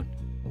growth hormone.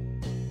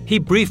 He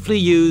briefly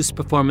used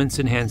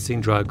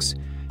performance-enhancing drugs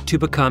to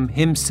become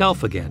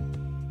himself again.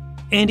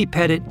 Andy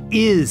Pettitte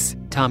is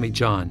Tommy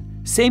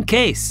John. Same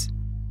case.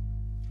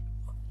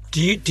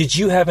 Did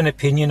you have an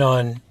opinion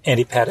on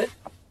Andy Pettitte?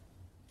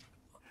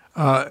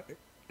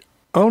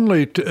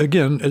 Only,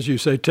 again, as you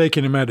say,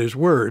 taking him at his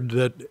word,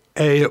 that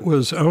A, it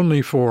was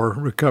only for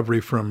recovery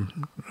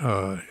from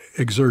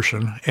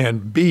exertion,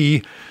 and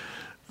B,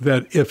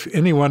 that if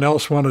anyone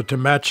else wanted to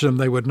match them,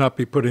 they would not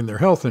be putting their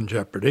health in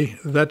jeopardy.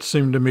 That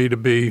seemed to me to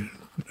be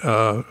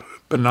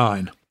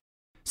benign.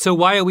 So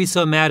why are we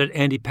so mad at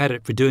Andy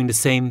Pettitte for doing the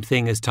same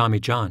thing as Tommy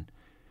John?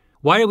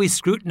 Why are we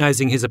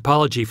scrutinizing his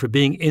apology for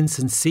being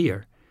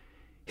insincere?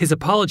 His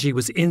apology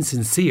was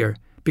insincere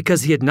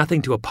because he had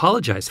nothing to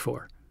apologize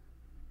for.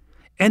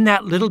 And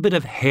that little bit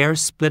of hair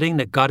splitting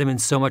that got him in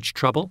so much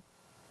trouble?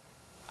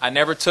 I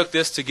never took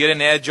this to get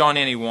an edge on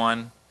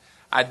anyone.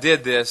 I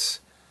did this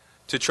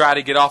to try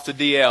to get off the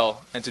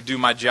DL and to do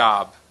my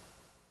job.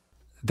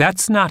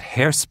 That's not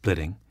hair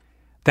splitting.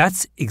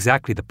 That's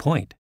exactly the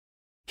point.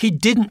 He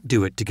didn't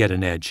do it to get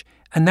an edge,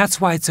 and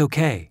that's why it's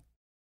okay.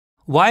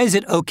 Why is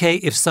it okay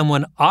if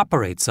someone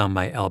operates on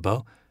my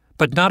elbow,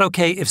 but not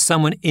okay if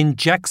someone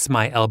injects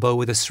my elbow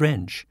with a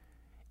syringe?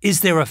 Is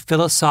there a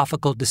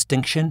philosophical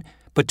distinction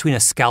between a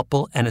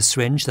scalpel and a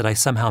syringe that I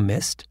somehow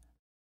missed?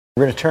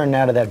 We're going to turn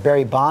now to that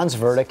Barry Bonds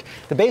verdict.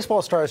 The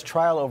baseball star's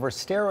trial over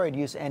steroid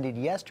use ended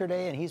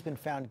yesterday, and he's been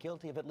found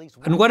guilty of at least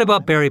one. And what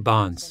about Barry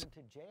Bonds?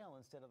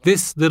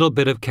 This little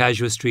bit of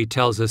casuistry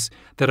tells us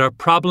that our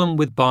problem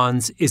with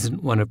Bonds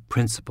isn't one of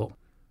principle.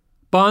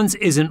 Bonds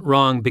isn't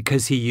wrong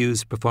because he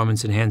used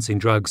performance-enhancing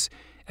drugs,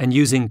 and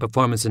using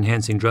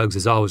performance-enhancing drugs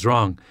is always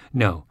wrong.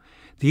 No,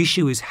 the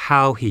issue is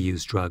how he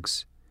used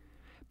drugs.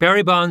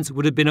 Barry Bonds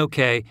would have been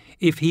okay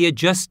if he had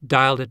just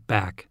dialed it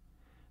back.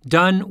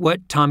 Done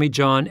what Tommy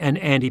John and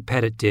Andy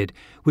Pettit did,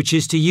 which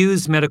is to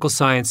use medical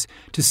science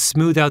to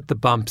smooth out the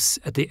bumps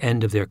at the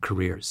end of their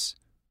careers.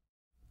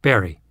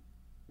 Barry,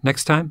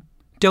 next time,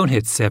 don't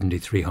hit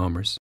 73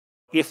 homers.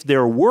 If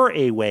there were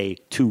a way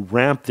to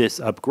ramp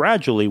this up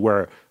gradually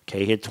where,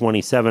 okay, hit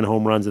 27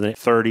 home runs and then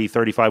 30,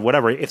 35,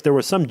 whatever, if there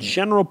was some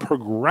general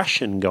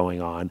progression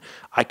going on,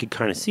 I could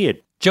kind of see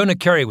it. Jonah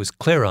Carey was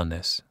clear on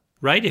this.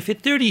 Right? If at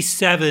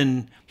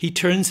 37, he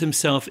turns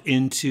himself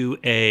into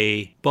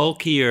a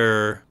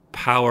bulkier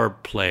power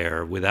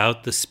player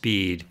without the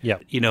speed,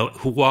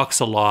 who walks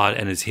a lot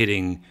and is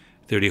hitting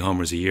 30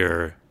 homers a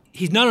year,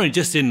 he's not only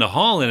just in the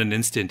hall in an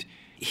instant,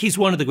 he's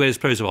one of the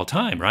greatest players of all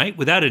time, right?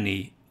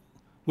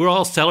 We're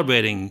all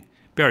celebrating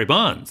Barry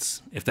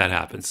Bonds if that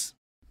happens.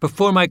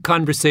 Before my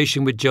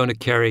conversation with Jonah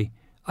Carey,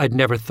 I'd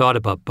never thought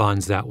about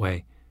Bonds that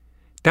way.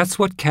 That's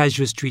what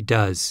casuistry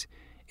does.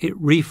 It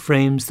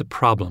reframes the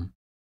problem.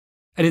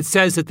 And it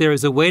says that there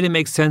is a way to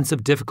make sense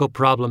of difficult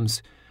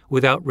problems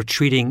without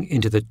retreating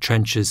into the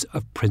trenches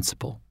of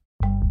principle.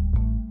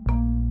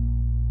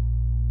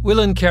 Will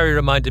and Carey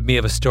reminded me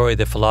of a story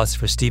the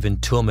philosopher Stephen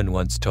Toulmin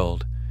once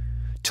told.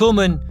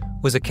 Toulmin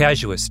was a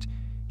casuist.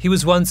 He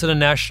was once on a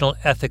National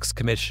Ethics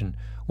Commission,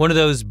 one of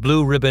those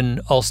blue-ribbon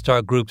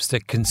all-star groups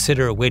that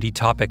consider weighty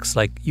topics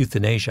like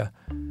euthanasia.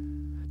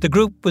 The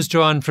group was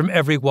drawn from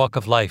every walk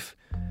of life,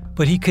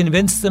 but he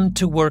convinced them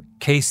to work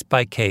case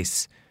by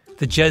case,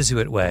 the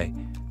Jesuit way,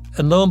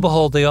 and lo and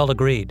behold, they all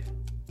agreed.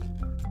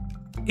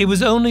 It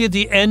was only at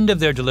the end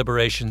of their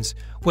deliberations,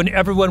 when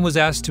everyone was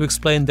asked to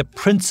explain the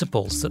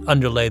principles that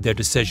underlay their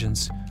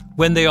decisions,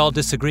 when they all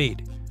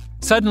disagreed.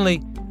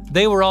 Suddenly,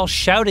 they were all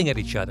shouting at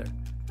each other,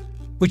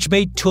 which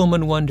made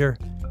Toulmin wonder,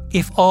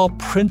 if all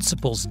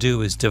principles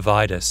do is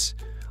divide us,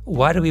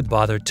 why do we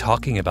bother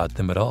talking about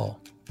them at all?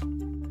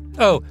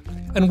 Oh,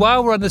 and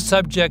while we're on the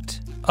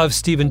subject of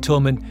Stephen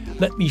Toulmin,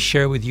 let me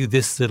share with you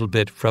this little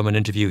bit from an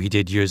interview he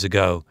did years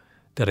ago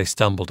that I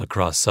stumbled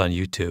across on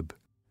YouTube.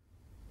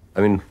 I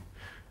mean,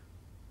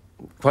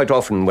 quite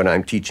often when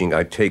I'm teaching,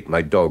 I take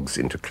my dogs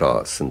into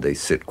class and they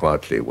sit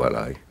quietly while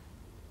I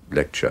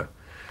lecture.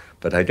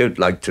 But I don't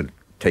like to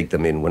take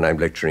them in when I'm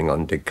lecturing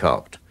on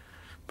Descartes,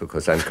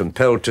 because I'm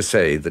compelled to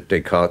say that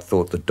Descartes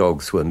thought that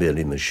dogs were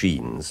merely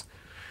machines.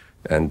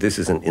 And this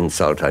is an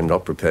insult I'm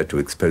not prepared to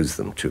expose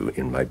them to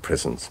in my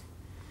presence.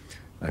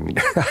 I mean,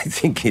 I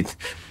think it...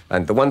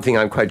 And the one thing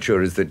I'm quite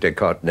sure is that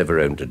Descartes never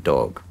owned a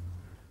dog.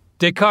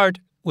 Descartes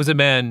was a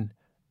man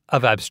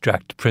of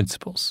abstract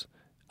principles.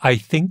 I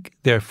think,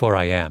 therefore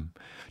I am.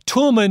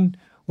 Toulmin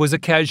was a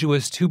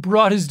casuist who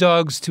brought his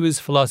dogs to his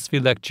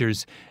philosophy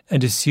lectures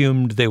and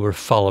assumed they were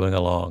following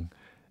along.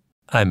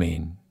 I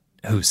mean,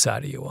 whose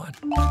side are you on?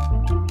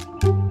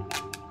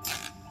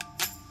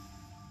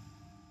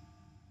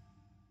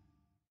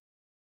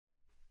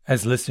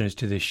 As listeners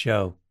to this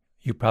show,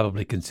 you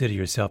probably consider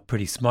yourself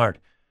pretty smart.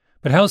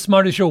 But how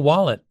smart is your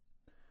wallet?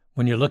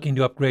 When you're looking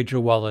to upgrade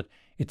your wallet,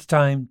 it's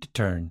time to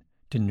turn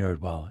to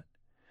NerdWallet.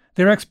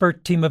 Their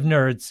expert team of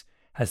nerds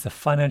has the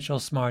financial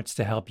smarts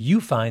to help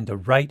you find the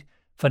right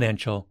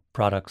financial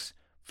products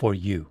for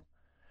you.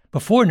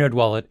 Before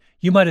NerdWallet,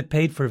 you might have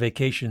paid for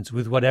vacations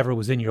with whatever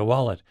was in your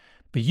wallet,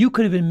 but you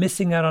could have been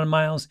missing out on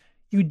miles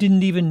you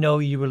didn't even know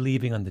you were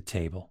leaving on the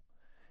table.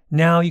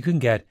 Now you can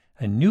get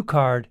a new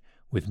card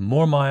with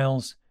more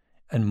miles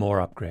and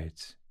more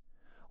upgrades.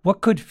 What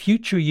could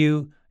future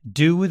you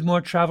do with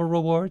more travel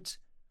rewards?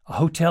 A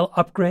hotel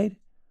upgrade?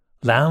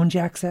 Lounge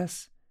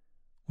access?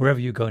 Wherever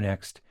you go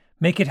next,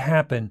 make it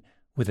happen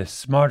with a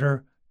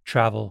smarter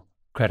travel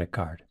credit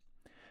card.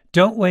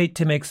 Don't wait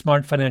to make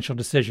smart financial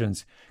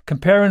decisions.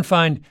 Compare and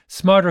find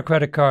smarter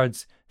credit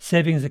cards,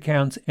 savings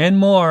accounts, and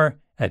more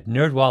at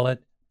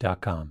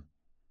nerdwallet.com.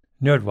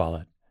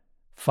 NerdWallet.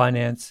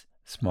 Finance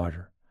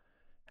smarter.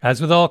 As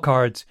with all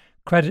cards,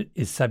 credit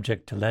is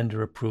subject to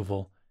lender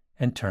approval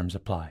and terms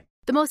apply.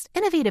 The most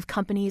innovative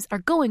companies are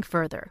going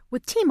further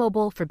with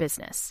T-Mobile for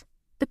Business.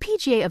 The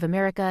PGA of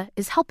America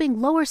is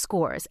helping lower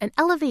scores and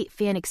elevate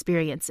fan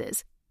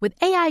experiences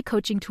with AI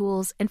coaching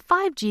tools and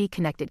 5G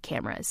connected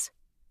cameras.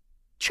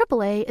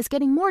 AAA is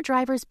getting more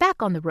drivers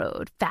back on the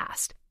road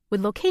fast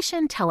with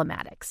location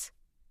telematics.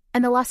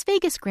 And the Las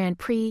Vegas Grand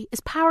Prix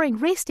is powering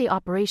race day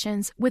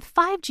operations with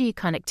 5G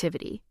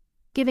connectivity,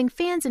 giving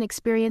fans an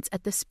experience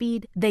at the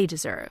speed they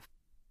deserve.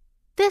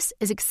 This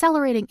is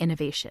accelerating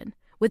innovation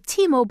with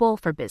T-Mobile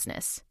for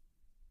Business.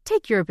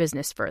 Take your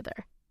business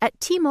further at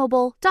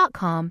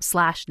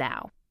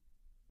T-Mobile.com/now.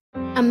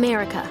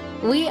 America.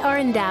 We are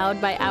endowed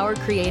by our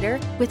Creator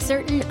with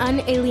certain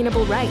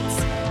unalienable rights: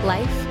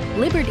 life,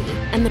 liberty,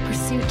 and the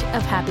pursuit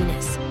of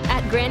happiness.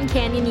 At Grand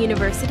Canyon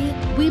University,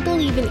 we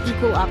believe in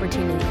equal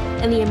opportunity,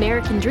 and the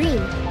American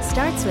dream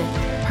starts with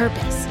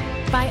purpose.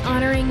 By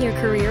honoring your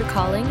career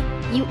calling,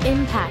 you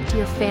impact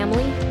your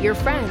family, your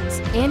friends,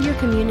 and your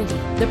community.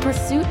 The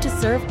pursuit to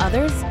serve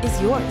others is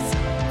yours.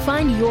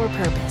 Find your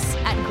purpose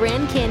at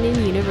Grand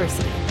Canyon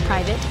University.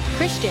 Private,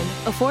 Christian,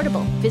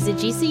 affordable. Visit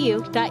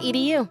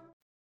gcu.edu.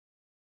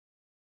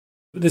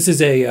 This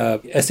is a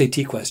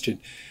SAT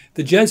question.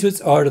 The Jesuits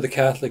are to the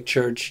Catholic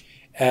Church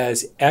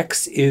as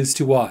X is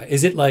to Y.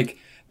 Is it like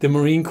the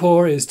Marine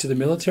Corps is to the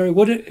military?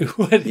 What?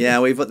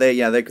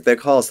 Yeah, they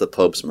call us the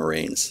Pope's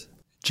Marines.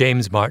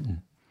 James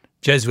Martin,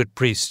 Jesuit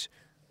priest,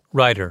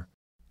 writer,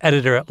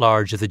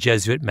 editor-at-large of the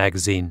Jesuit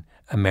magazine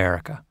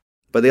America.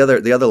 But the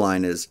other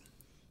line is,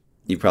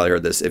 you've probably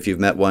heard this: if you've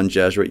met one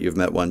Jesuit, you've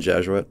met one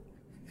Jesuit.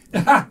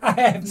 I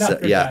have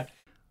not heard that.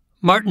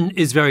 Martin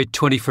is very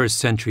 21st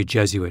century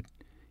Jesuit.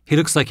 He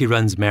looks like he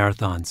runs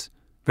marathons,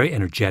 very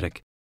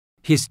energetic.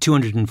 He has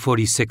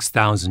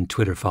 246,000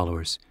 Twitter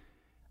followers.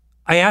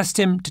 I asked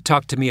him to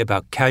talk to me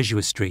about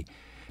casuistry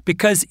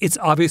because it's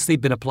obviously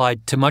been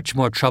applied to much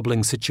more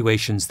troubling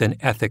situations than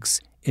ethics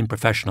in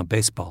professional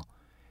baseball.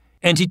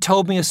 And he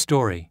told me a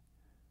story.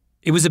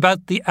 It was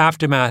about the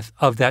aftermath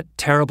of that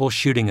terrible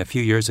shooting a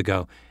few years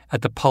ago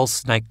at the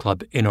Pulse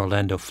nightclub in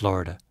Orlando,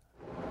 Florida.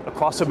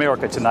 Across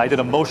America tonight, an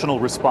emotional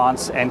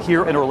response, and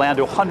here in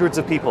Orlando, hundreds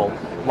of people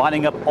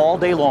lining up all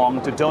day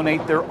long to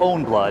donate their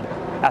own blood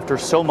after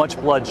so much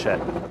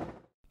bloodshed.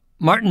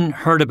 Martin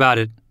heard about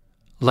it,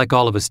 like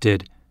all of us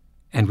did,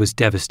 and was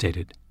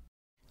devastated.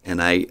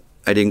 And I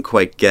didn't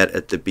quite get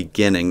at the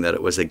beginning that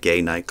it was a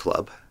gay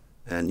nightclub.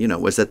 And,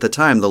 it was at the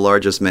time the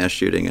largest mass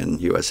shooting in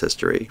U.S.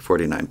 history,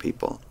 49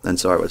 people. And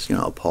so I was,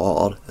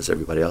 appalled, as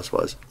everybody else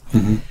was.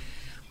 Mm-hmm.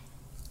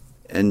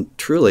 And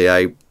truly,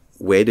 I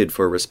waited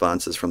for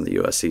responses from the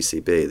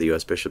USCCB, the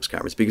U.S. Bishops'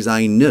 Conference, because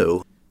I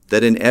knew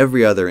that in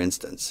every other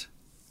instance,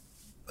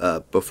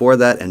 before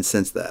that and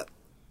since that,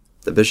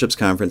 the Bishops'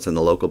 Conference and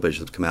the local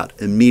bishops come out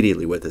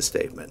immediately with a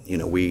statement.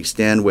 We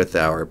stand with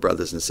our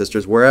brothers and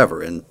sisters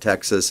wherever, in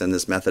Texas, in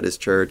this Methodist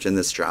church, in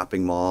this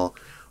shopping mall,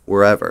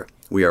 wherever.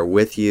 We are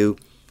with you.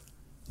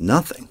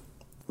 Nothing.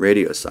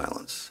 Radio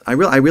silence. I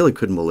really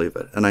couldn't believe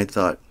it. And I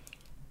thought,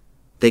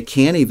 they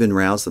can't even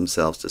rouse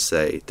themselves to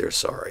say they're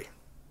sorry.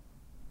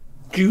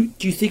 Do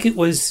you think it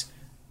was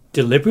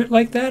deliberate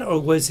like that, or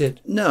was it?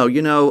 No,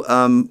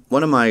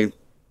 one of my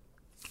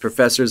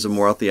professors of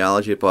moral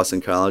theology at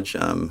Boston College,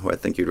 who I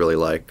think you'd really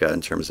like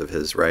in terms of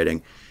his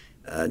writing,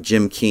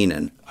 Jim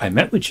Keenan. I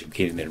met with Jim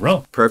Keenan in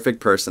Rome. Perfect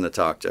person to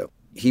talk to.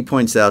 He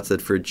points out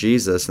that for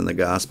Jesus in the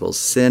Gospels,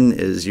 sin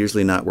is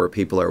usually not where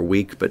people are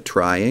weak but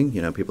trying,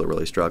 people are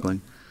really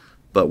struggling,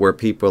 but where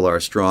people are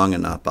strong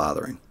and not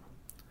bothering.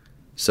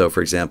 So,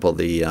 for example,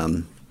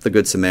 the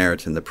Good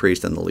Samaritan, the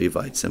priest, and the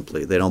Levite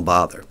they don't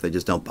bother. They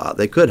just don't bother.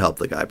 They could help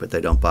the guy, but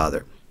they don't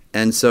bother.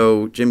 And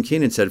so Jim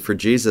Keenan said, for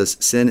Jesus,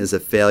 sin is a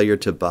failure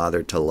to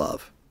bother to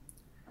love.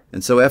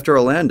 And so after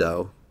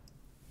Orlando,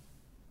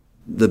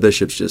 the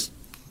bishops just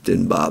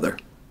didn't bother.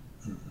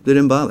 They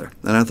didn't bother.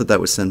 And I thought that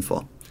was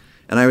sinful.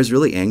 And I was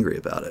really angry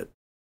about it.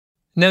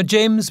 Now,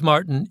 James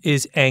Martin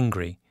is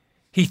angry.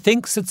 He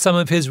thinks that some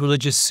of his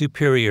religious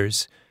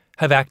superiors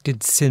have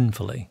acted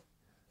sinfully.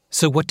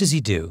 So what does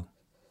he do?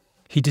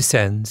 He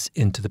descends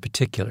into the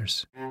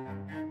particulars.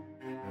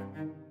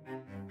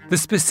 The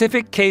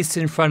specific case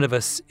in front of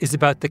us is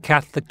about the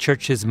Catholic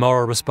Church's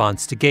moral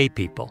response to gay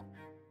people.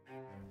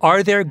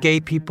 Are there gay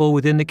people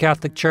within the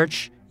Catholic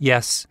Church?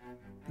 Yes,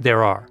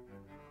 there are.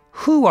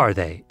 Who are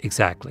they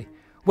exactly?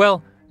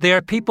 Well, they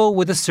are people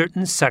with a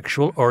certain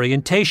sexual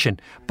orientation,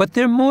 but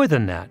they're more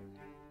than that.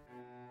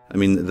 I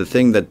mean, the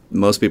thing that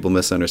most people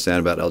misunderstand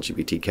about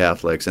LGBT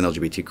Catholics and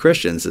LGBT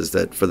Christians is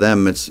that for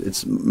them,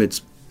 it's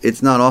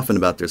not often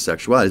about their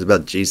sexuality. It's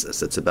about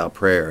Jesus. It's about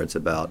prayer. It's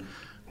about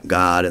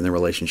God and the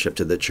relationship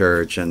to the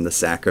church and the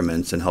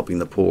sacraments and helping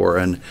the poor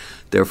and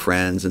their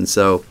friends. And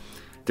so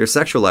their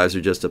sexual lives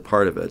are just a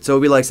part of it. So it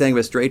would be like saying if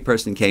a straight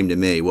person came to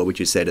me, what would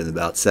you say to them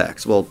about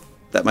sex? Well,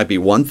 that might be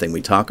one thing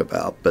we talk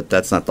about, but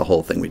that's not the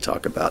whole thing we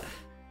talk about.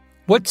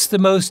 What's the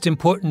most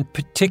important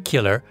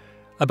particular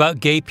about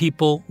gay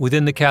people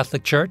within the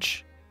Catholic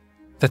Church?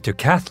 That they're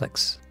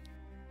Catholics.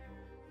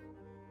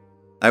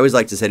 I always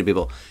like to say to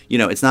people,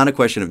 it's not a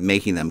question of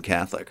making them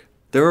Catholic.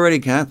 They're already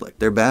Catholic.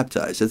 They're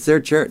baptized. It's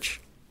their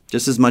church,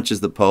 just as much as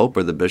the Pope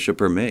or the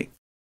Bishop or me.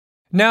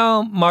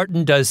 Now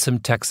Martin does some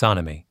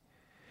taxonomy.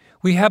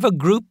 We have a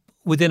group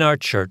within our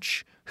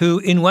church who,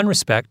 in one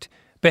respect,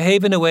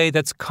 behave in a way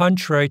that's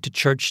contrary to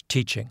church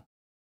teaching.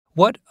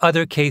 What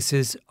other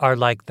cases are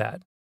like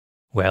that?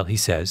 Well, he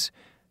says,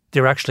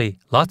 there are actually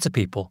lots of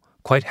people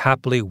quite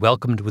happily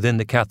welcomed within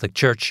the Catholic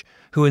Church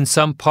who in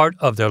some part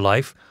of their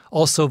life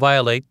also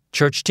violate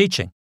church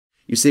teaching.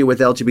 You see, with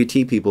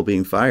LGBT people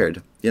being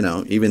fired,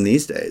 even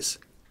these days,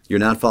 you're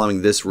not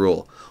following this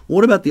rule.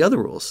 What about the other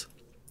rules?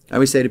 I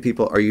always say to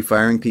people, are you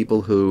firing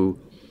people who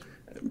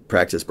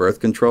practice birth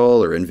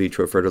control or in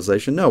vitro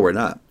fertilization? No, we're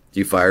not. Do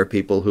you fire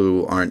people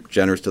who aren't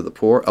generous to the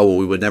poor? Oh, well,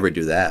 we would never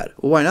do that.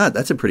 Well, why not?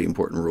 That's a pretty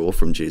important rule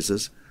from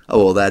Jesus.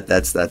 Oh, well,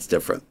 that's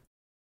different.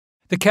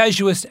 The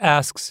casuist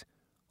asks,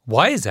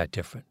 why is that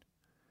different?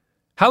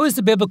 How is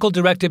the biblical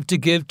directive to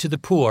give to the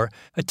poor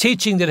a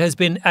teaching that has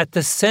been at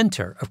the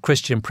center of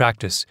Christian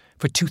practice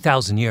for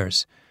 2,000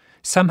 years,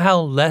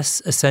 somehow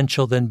less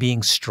essential than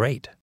being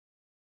straight?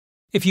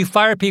 If you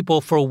fire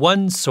people for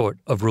one sort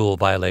of rule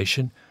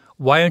violation,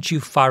 why aren't you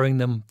firing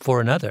them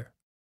for another?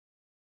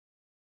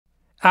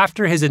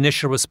 After his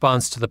initial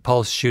response to the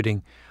Pulse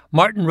shooting,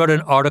 Martin wrote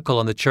an article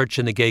on the church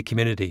and the gay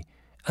community,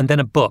 and then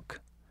a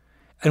book.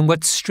 And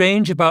what's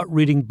strange about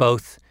reading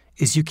both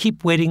is you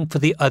keep waiting for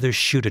the other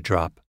shoe to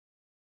drop.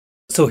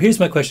 So here's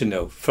my question,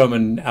 though, from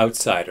an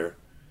outsider.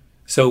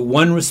 So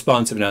one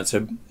response of an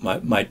outsider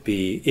might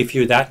be, if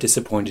you're that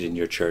disappointed in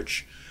your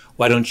church,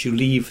 why don't you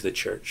leave the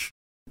church?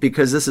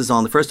 Because this is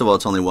first of all,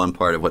 it's only one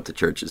part of what the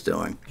church is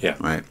doing. Yeah.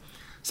 Right.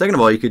 Second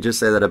of all, you could just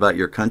say that about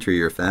your country,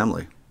 your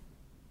family.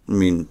 I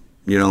mean,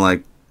 you don't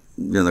like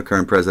the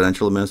current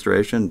presidential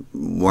administration?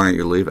 Why aren't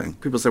you leaving?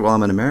 People say, well,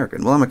 I'm an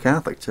American. Well, I'm a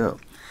Catholic, too.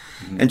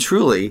 Mm-hmm. And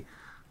truly,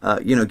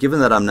 given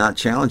that I'm not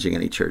challenging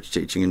any church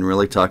teaching and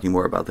really talking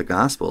more about the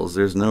Gospels,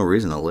 there's no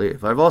reason to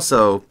leave. I've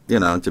also,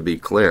 to be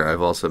clear,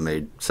 I've also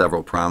made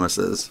several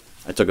promises.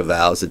 I took a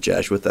vow as a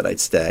Jesuit that I'd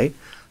stay.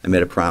 I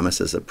made a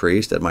promise as a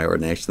priest at my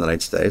ordination that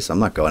I'd stay, so I'm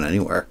not going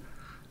anywhere.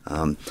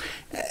 That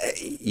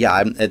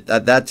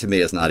to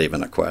me is not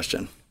even a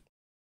question.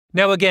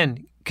 Now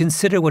again,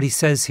 consider what he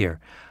says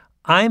here.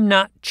 I'm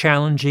not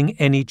challenging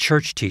any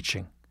church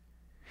teaching.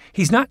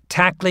 He's not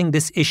tackling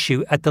this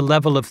issue at the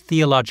level of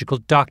theological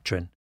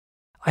doctrine.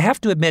 I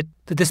have to admit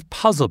that this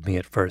puzzled me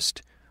at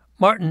first.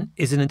 Martin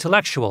is an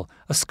intellectual,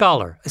 a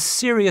scholar, a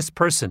serious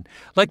person.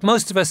 Like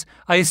most of us,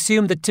 I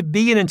assume that to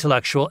be an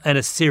intellectual and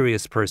a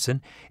serious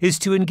person is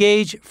to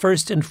engage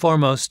first and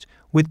foremost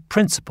with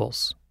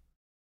principles.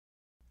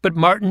 But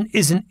Martin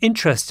isn't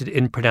interested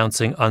in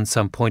pronouncing on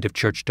some point of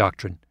church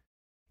doctrine.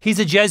 He's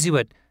a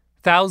Jesuit,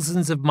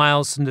 thousands of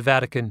miles from the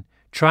Vatican,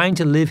 trying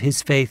to live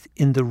his faith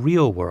in the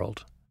real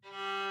world.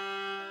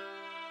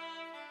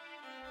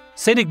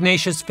 St.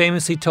 Ignatius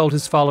famously told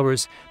his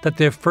followers that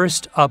their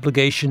first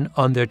obligation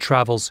on their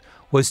travels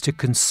was to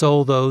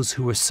console those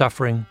who were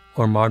suffering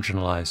or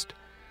marginalized.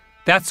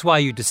 That's why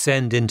you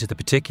descend into the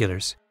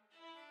particulars.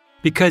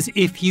 Because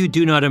if you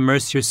do not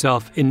immerse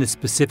yourself in the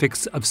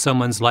specifics of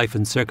someone's life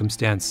and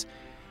circumstance,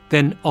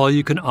 then all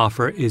you can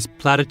offer is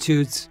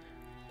platitudes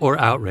or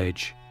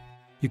outrage.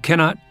 You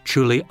cannot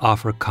truly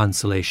offer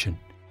consolation.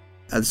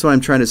 And so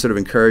I'm trying to sort of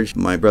encourage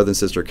my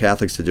brothers and sister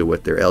Catholics to do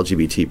what their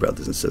LGBT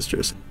brothers and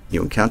sisters.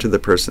 You encounter the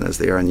person as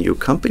they are and you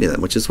accompany them,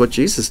 which is what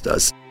Jesus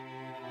does.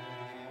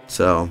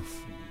 So,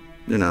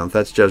 if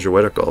that's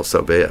Jesuitical,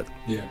 so be it.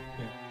 Yeah.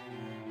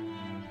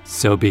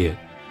 So be it.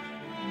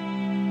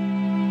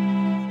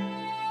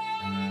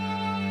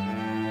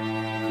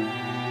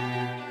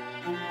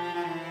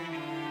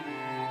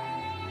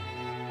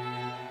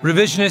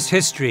 Revisionist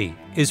History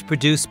is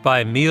produced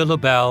by Mia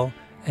Lobel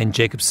and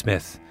Jacob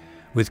Smith,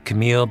 with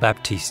Camille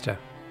Baptista.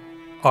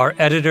 Our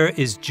editor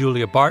is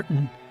Julia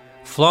Barton.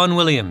 Flawn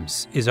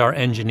Williams is our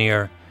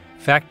engineer.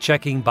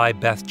 Fact-checking by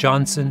Beth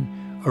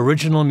Johnson.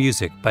 Original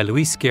music by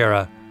Luis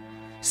Guerra.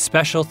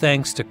 Special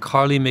thanks to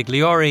Carly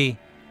Migliori,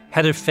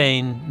 Heather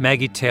Fain,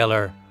 Maggie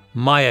Taylor,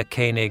 Maya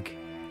Koenig,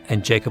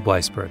 and Jacob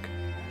Weisberg.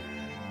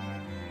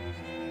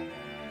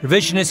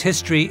 Revisionist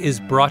History is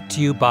brought to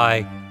you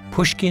by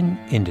Pushkin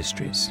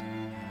Industries.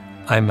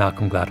 I'm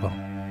Malcolm Gladwell.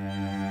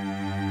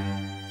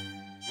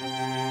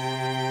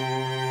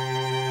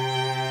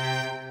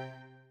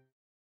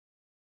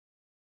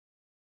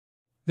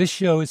 This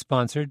show is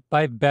sponsored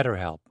by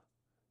BetterHelp.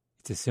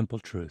 It's a simple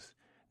truth.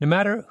 No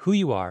matter who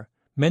you are,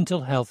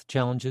 mental health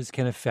challenges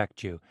can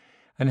affect you,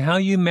 and how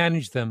you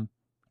manage them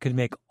can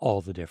make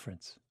all the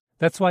difference.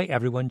 That's why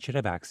everyone should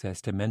have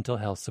access to mental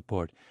health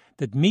support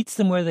that meets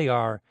them where they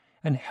are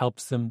and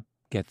helps them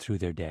get through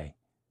their day.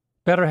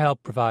 BetterHelp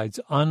provides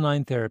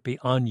online therapy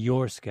on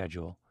your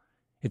schedule.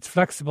 It's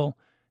flexible,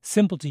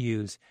 simple to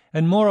use,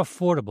 and more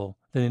affordable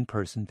than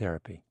in-person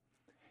therapy.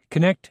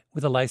 Connect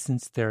with a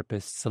licensed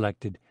therapist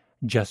selected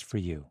just for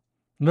you.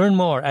 Learn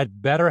more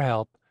at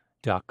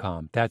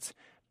BetterHelp.com. That's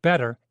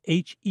better,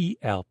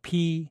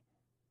 HELP.com.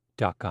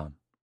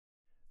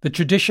 The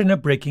tradition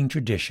of breaking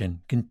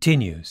tradition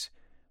continues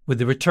with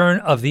the return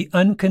of the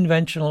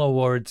Unconventional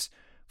Awards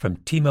from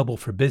T-Mobile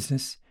for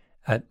Business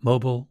at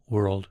Mobile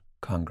World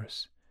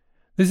Congress.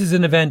 This is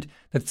an event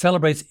that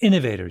celebrates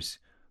innovators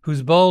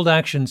whose bold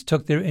actions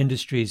took their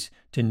industries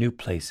to new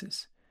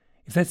places.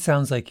 If that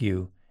sounds like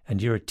you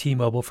and you're a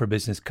T-Mobile for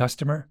Business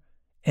customer,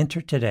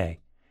 enter today.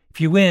 If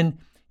you win,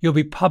 you'll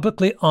be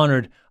publicly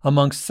honored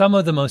amongst some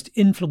of the most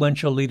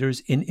influential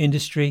leaders in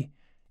industry.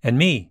 And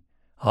me,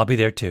 I'll be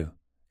there too.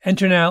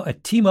 Enter now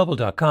at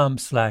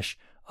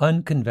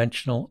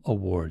tmobile.com/unconventional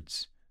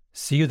awards.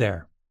 See you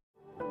there.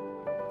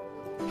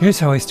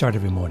 Here's how I start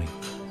every morning.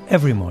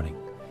 Every morning.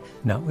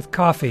 Not with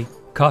coffee.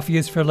 Coffee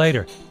is for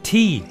later.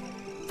 Tea.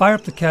 Fire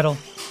up the kettle,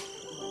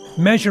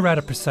 Measure out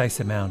a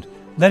precise amount,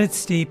 let it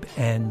steep,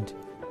 and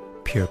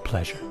pure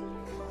pleasure.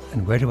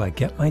 And where do I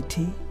get my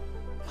tea?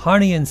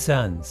 Harney &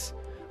 Sons.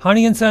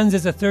 Harney & Sons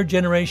is a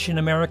third-generation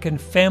American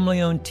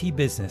family-owned tea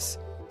business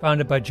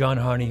founded by John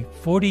Harney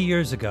 40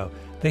 years ago.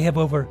 They have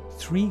over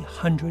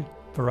 300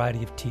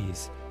 variety of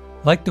teas.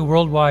 Like the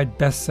worldwide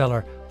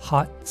bestseller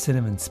Hot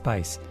Cinnamon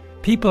Spice,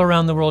 people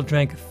around the world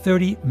drank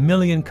 30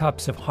 million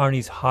cups of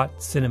Harney's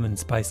Hot Cinnamon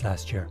Spice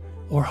last year,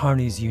 or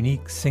Harney's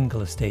unique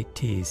single-estate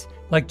teas,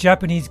 like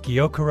Japanese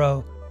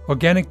Gyokuro,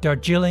 organic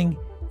Darjeeling,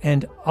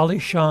 and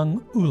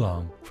Alishan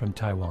Oolong from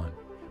Taiwan.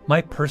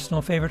 My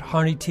personal favorite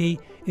Harney tea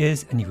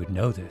is, and you would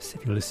know this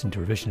if you listen to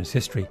Revisionist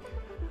History,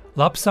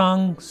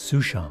 Lapsang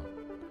Souchong,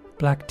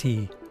 black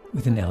tea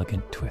with an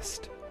elegant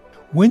twist.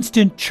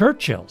 Winston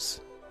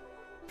Churchill's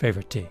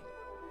favorite tea,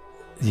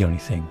 the only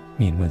thing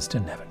me and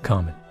Winston have in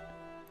common.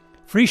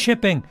 Free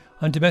shipping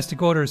on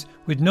domestic orders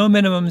with no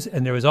minimums,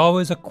 and there is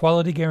always a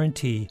quality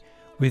guarantee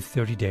with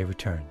 30-day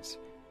returns.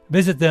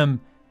 Visit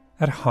them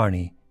at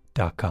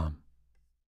harney.com.